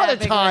a lot of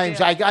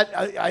times.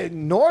 I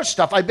ignore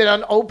stuff. I've been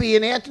on Opie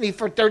and Anthony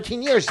for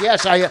 13 years.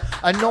 Yes, I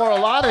ignore a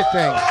lot of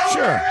things.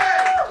 Sure.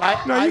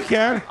 You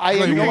can.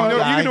 You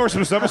can ignore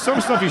some stuff, but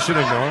some stuff you should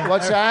ignore.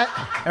 What's that?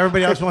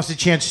 Everybody else wants to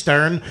chant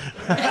Stern.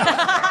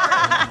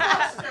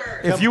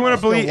 If you want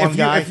to believe,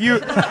 if you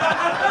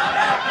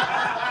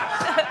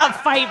A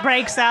fight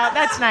breaks out.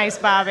 That's nice,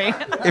 Bobby.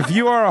 if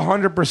you are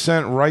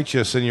 100%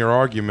 righteous in your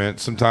argument,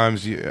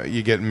 sometimes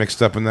you get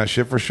mixed up in that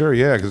shit for sure.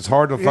 Yeah, because it's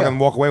hard to fucking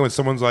walk away when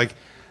someone's like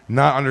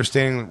not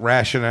understanding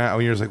rationale.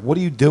 And you're just like, what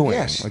are you doing?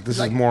 Yes. Like, this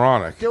is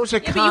moronic. There was a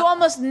Yeah, but you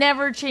almost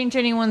never change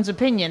anyone's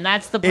opinion.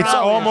 That's the problem. It's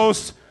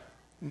almost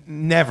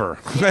never.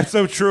 That's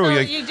so true. So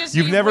Like,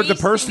 you've never, the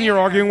person you're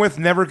arguing with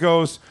never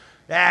goes,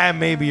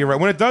 maybe you're right.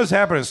 When it does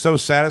happen, it's so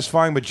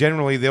satisfying, but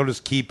generally they'll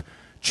just keep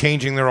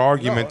changing their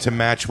argument to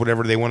match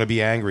whatever they want to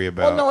be angry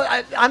about. Well,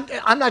 no,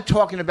 I'm not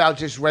talking about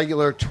just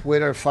regular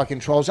Twitter fucking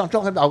trolls. I'm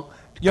talking about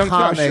Young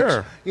comics.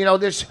 sure. You know,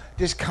 this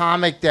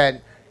comic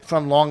that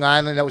from Long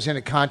Island that was in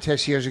a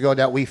contest years ago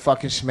that we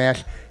fucking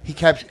smashed. He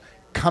kept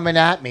coming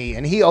at me,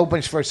 and he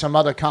opens for some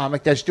other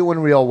comic that's doing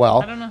real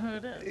well. I don't know who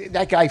it is.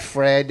 That guy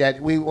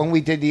Fred, when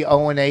we did the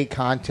O&A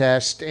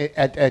contest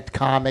at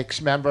Comics,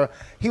 remember?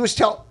 He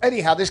was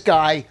anyhow, this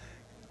guy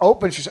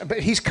opens, but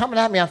he's coming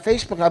at me on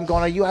Facebook. I'm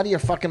going, are you out of your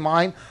fucking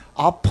mind?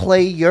 I'll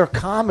play your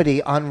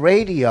comedy on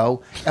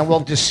radio, and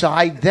we'll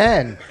decide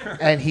then.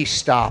 And he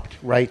stopped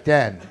right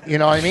then. You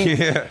know what I mean?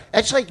 Yeah.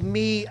 It's like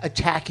me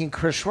attacking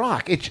Chris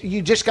Rock.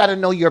 You just got to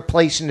know your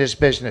place in this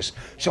business.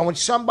 So when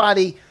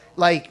somebody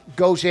like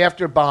goes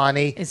after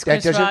Bonnie,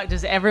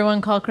 Does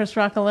everyone call Chris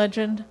Rock a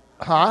legend?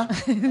 Huh?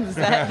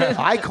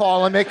 I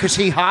call him it because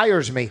he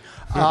hires me.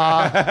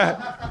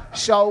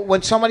 So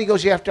when somebody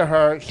goes after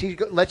her, she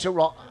lets it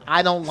roll.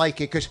 I don't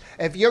like it because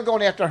if you're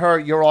going after her,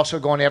 you're also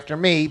going after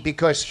me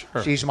because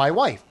she's my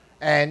wife.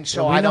 And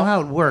so we I know don't.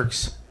 how it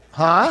works.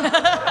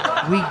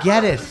 Huh? We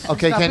get it.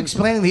 Okay, Stop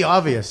explaining the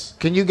obvious.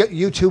 Can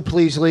you two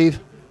please leave?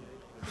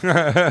 Go.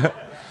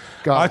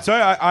 I tell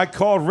you, I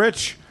called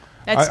Rich.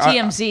 That's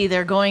TMZ.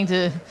 They're going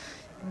to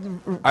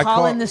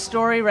call in the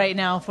story right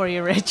now for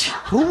you, Rich.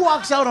 Who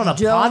walks out on a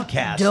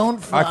podcast? Don't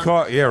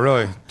flunk.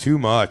 Really, too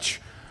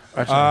much.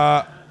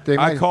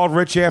 I called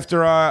Rich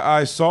after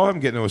I saw him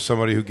getting with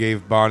somebody who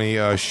gave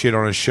Bonnie shit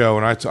on his show,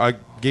 and I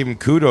gave him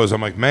kudos.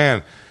 I'm like,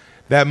 man,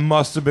 that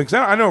must have been. Cause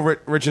I know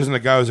Rich isn't a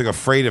guy who's like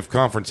afraid of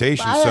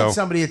confrontation. I had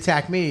somebody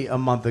attack me a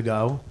month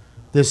ago.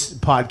 This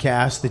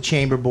podcast, the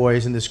Chamber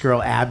Boys, and this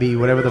girl Abby,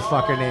 whatever the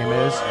fuck her name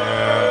is.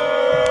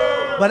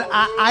 But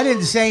I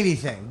didn't say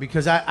anything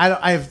because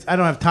I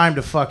don't have time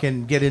to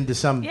fucking get into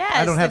some. Yes,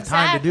 I don't have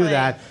time to do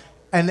that.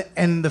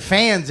 And the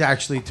fans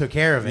actually took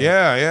care of it.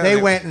 Yeah.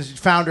 They went and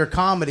found her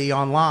comedy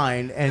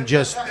online and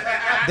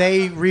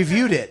they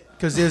reviewed it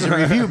because there's a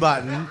review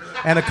button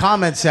and a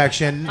comment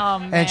section,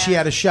 and she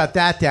had to shut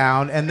that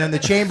down. And then the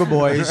Chamber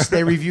Boys,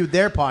 they reviewed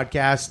their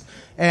podcast,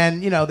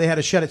 and they had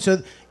to shut it.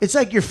 So it's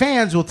like your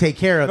fans will take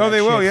care of that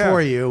shit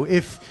for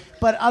you.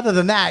 But other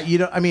than that,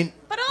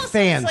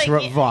 fans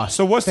of us.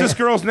 So what's this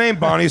girl's name,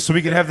 Bonnie, so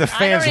we can have the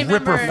fans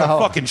rip her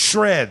fucking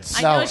shreds?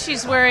 I know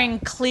she's wearing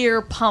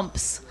clear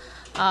pumps.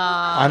 Can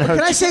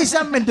I say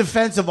something in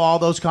defense of all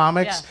those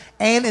comics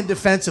and in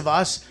defense of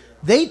us?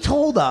 They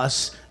told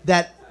us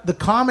that the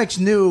comics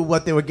knew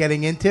what they were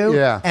getting into,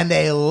 and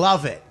they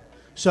love it.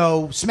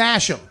 So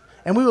smash them.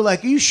 And we were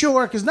like, are you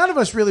sure? Because none of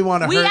us really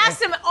want to hurt. We asked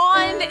them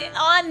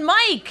on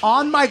mic.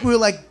 On mic, we were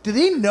like, do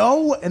they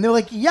know? And they're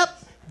like, yep.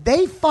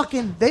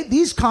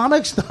 These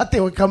comics thought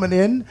they were coming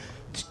in,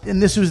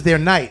 and this was their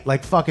night,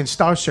 like fucking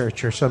Star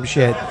Search or some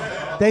shit.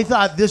 They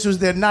thought this was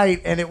their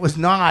night, and it was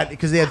not,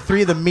 because they had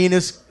three of the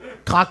meanest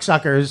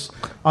cocksuckers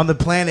on the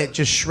planet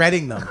just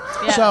shredding them.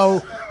 Yes.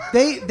 So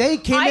they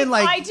came in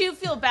like... I do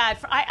feel bad.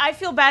 I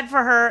feel bad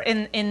for her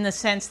in the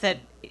sense that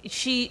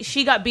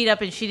she got beat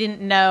up and she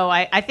didn't know.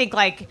 I think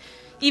like...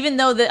 Even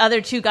though the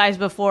other two guys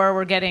before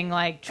were getting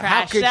like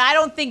trashed, I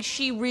don't think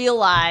she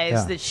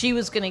realized that she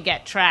was going to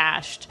get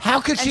trashed.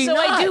 How could she not?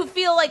 So I do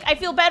feel like I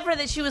feel bad for her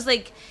that she was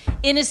like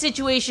in a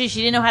situation she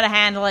didn't know how to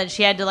handle it.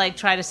 She had to like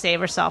try to save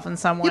herself in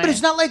some way. Yeah, but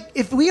it's not like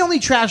if we only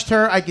trashed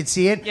her, I could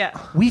see it. Yeah,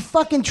 we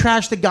fucking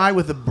trashed a guy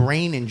with a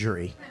brain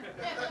injury.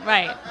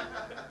 Right.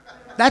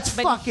 That's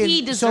but fucking.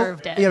 He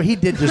deserved it. Yeah, he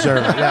did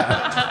deserve it.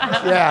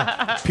 Yeah,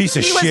 yeah. Piece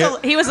of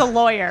shit. He was a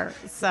lawyer,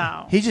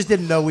 so he just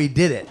didn't know we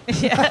did it.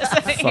 Yes,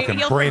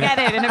 you'll forget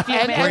it in a few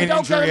minutes. And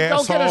don't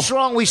get us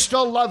wrong, we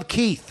still love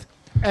Keith.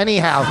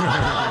 Anyhow.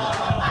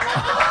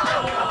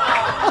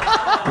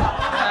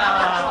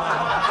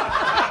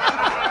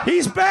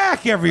 He's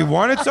back,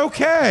 everyone. It's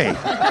okay.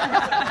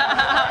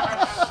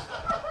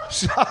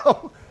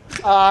 So.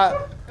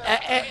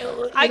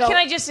 Can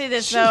I just say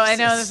this though? I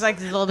know this is like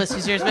a little bit too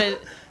serious, but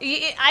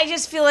I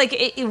just feel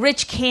like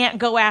Rich can't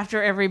go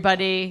after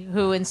everybody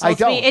who insults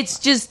me.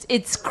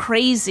 It's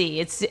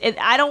crazy.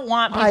 I don't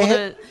want people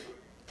to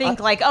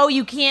think like, oh,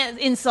 you can't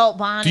insult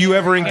Bonnie. Do you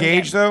ever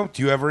engage though?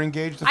 Do you ever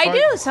engage the fight? I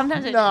do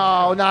sometimes.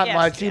 No, not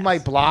much. You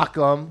might block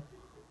them.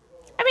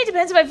 I mean, it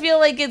depends if I feel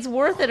like it's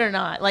worth it or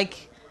not.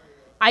 Like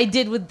I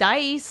did with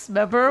Dice.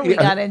 Remember, we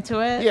got into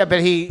it. Yeah,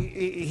 but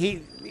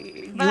he.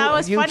 But that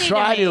was funny to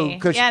me.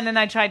 Yeah, and then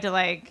I tried to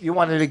like... You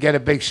wanted to get a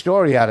big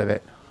story out of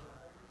it.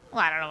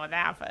 Well, I don't know what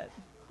that, but...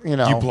 You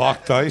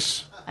blocked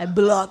Dice? I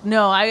blocked...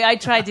 No, I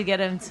tried to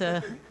get him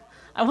to...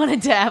 I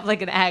wanted to have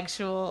like an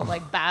actual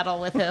like battle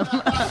with him.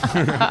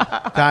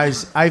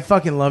 Guys, I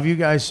fucking love you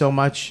guys so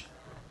much.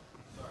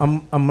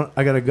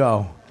 I gotta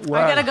go. I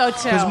gotta go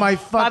too. Because my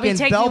Bobby, fucking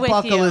take belt me with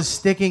buckle you. is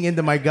sticking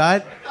into my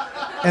gut,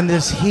 and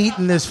this heat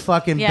in this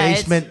fucking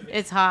basement,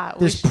 It's hot.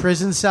 this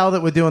prison cell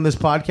that we're doing this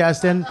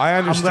podcast in. I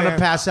understand. I'm gonna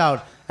pass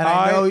out, and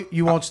I know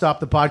you won't stop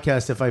the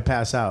podcast if I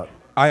pass out.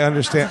 I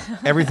understand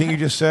everything you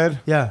just said.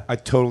 Yeah. I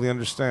totally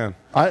understand.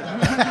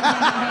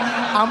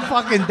 I'm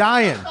fucking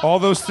dying. All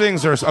those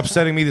things are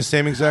upsetting me the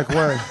same exact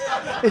way.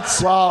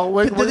 It's Well,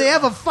 do they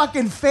have a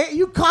fucking fan?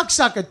 You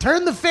cocksucker!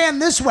 Turn the fan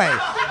this way.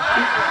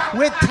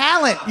 With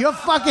talent, you're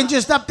fucking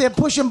just up there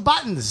pushing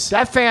buttons.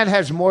 that fan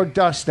has more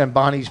dust than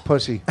Bonnie's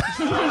pussy.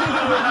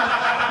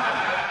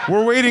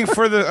 We're waiting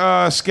for the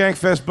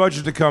Skankfest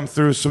budget to come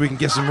through so we can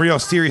get some real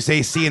serious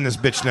AC in this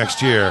bitch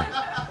next year.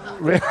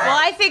 Well,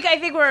 I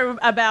think we're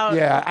about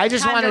Yeah, I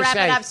just time wanna to wrap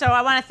say- it up. So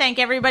I want to thank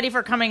everybody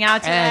for coming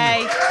out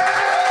today.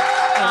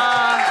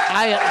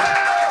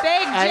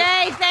 Big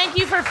Jay, thank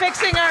you for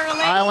fixing our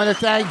relationship. I want to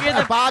thank You're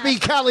the Bobby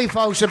Kelly,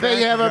 folks. A big Thank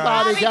you, everybody,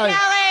 Bobby Kelly,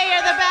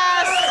 you're the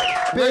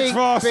best. Rich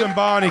Voss and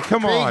Bonnie,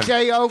 come on. Big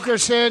Jay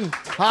Oakerson,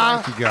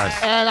 huh? Thank you, guys.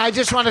 And I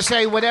just want to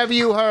say, whatever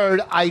you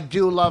heard, I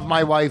do love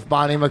my wife,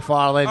 Bonnie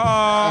McFarlane.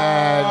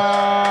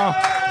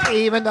 And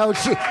even though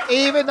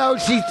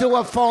she threw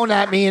a phone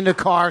at me in the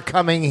car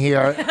coming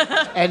here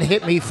and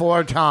hit me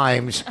 4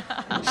 times,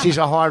 she's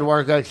a hard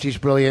worker. She's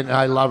brilliant. And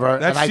I love her.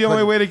 That's and the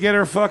only way to get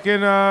her fucking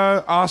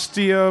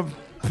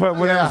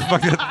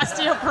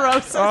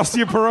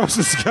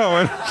osteoporosis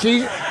going.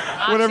 She,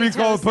 Whatever you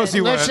call the pussy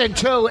wet. listen,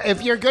 too,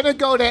 if you're going to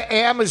go to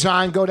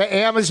Amazon, go to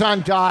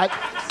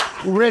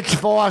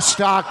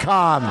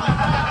amazon.richvoss.com.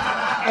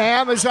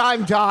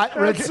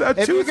 That's a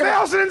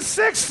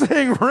 2006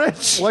 thing,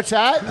 Rich. What's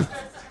that?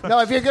 No,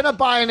 if you're going to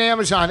buy an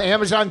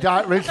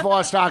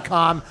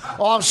amazon.richvoss.com.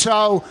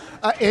 Also,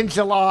 in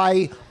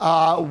July,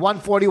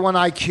 141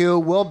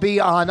 IQ will be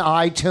on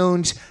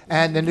iTunes,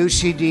 and the new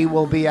CD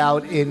will be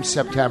out in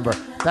September.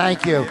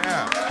 Thank you.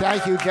 Yeah.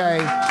 Thank you, Jay.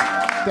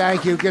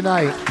 Thank you. Good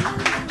night.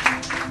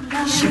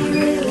 She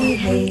really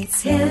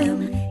hates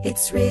him,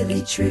 it's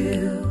really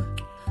true.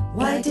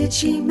 Why did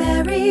she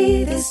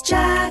marry this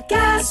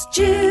jackass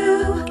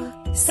Jew?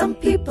 Some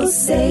people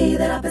say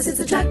that opposites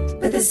attract,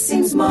 but this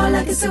seems more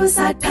like a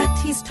suicide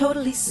pact. He's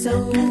totally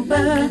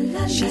sober,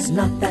 she's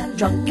not that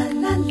drunk.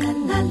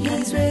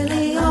 He's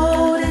really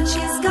old and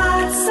she's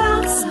got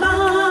some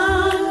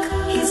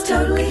spunk. He's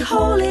totally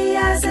holy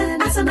as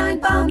an asinine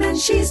bomb, and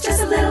she's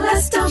just a little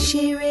less dumb.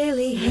 She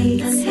really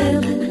hates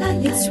him,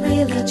 it's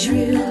really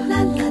true.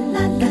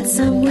 But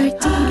somewhere deep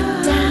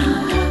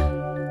down,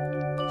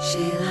 she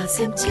loves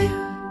him too.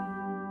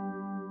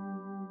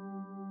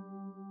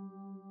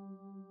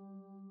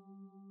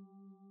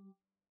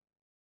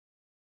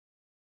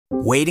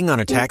 Waiting on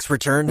a tax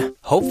return?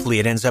 Hopefully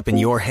it ends up in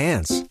your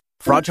hands.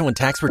 Fraudulent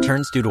tax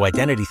returns due to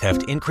identity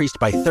theft increased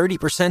by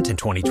 30% in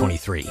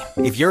 2023.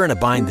 If you're in a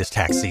bind this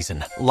tax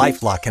season,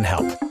 LifeLock can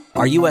help.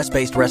 Our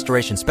U.S.-based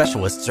restoration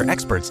specialists are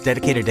experts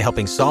dedicated to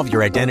helping solve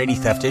your identity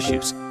theft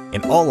issues.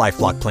 And all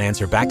LifeLock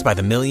plans are backed by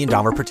the $1 Million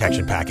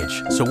Protection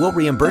Package. So we'll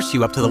reimburse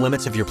you up to the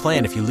limits of your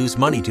plan if you lose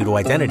money due to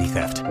identity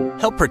theft.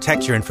 Help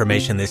protect your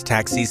information this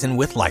tax season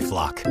with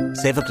LifeLock.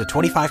 Save up to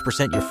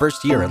 25% your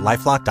first year at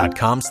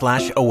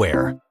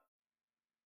LifeLock.com/aware.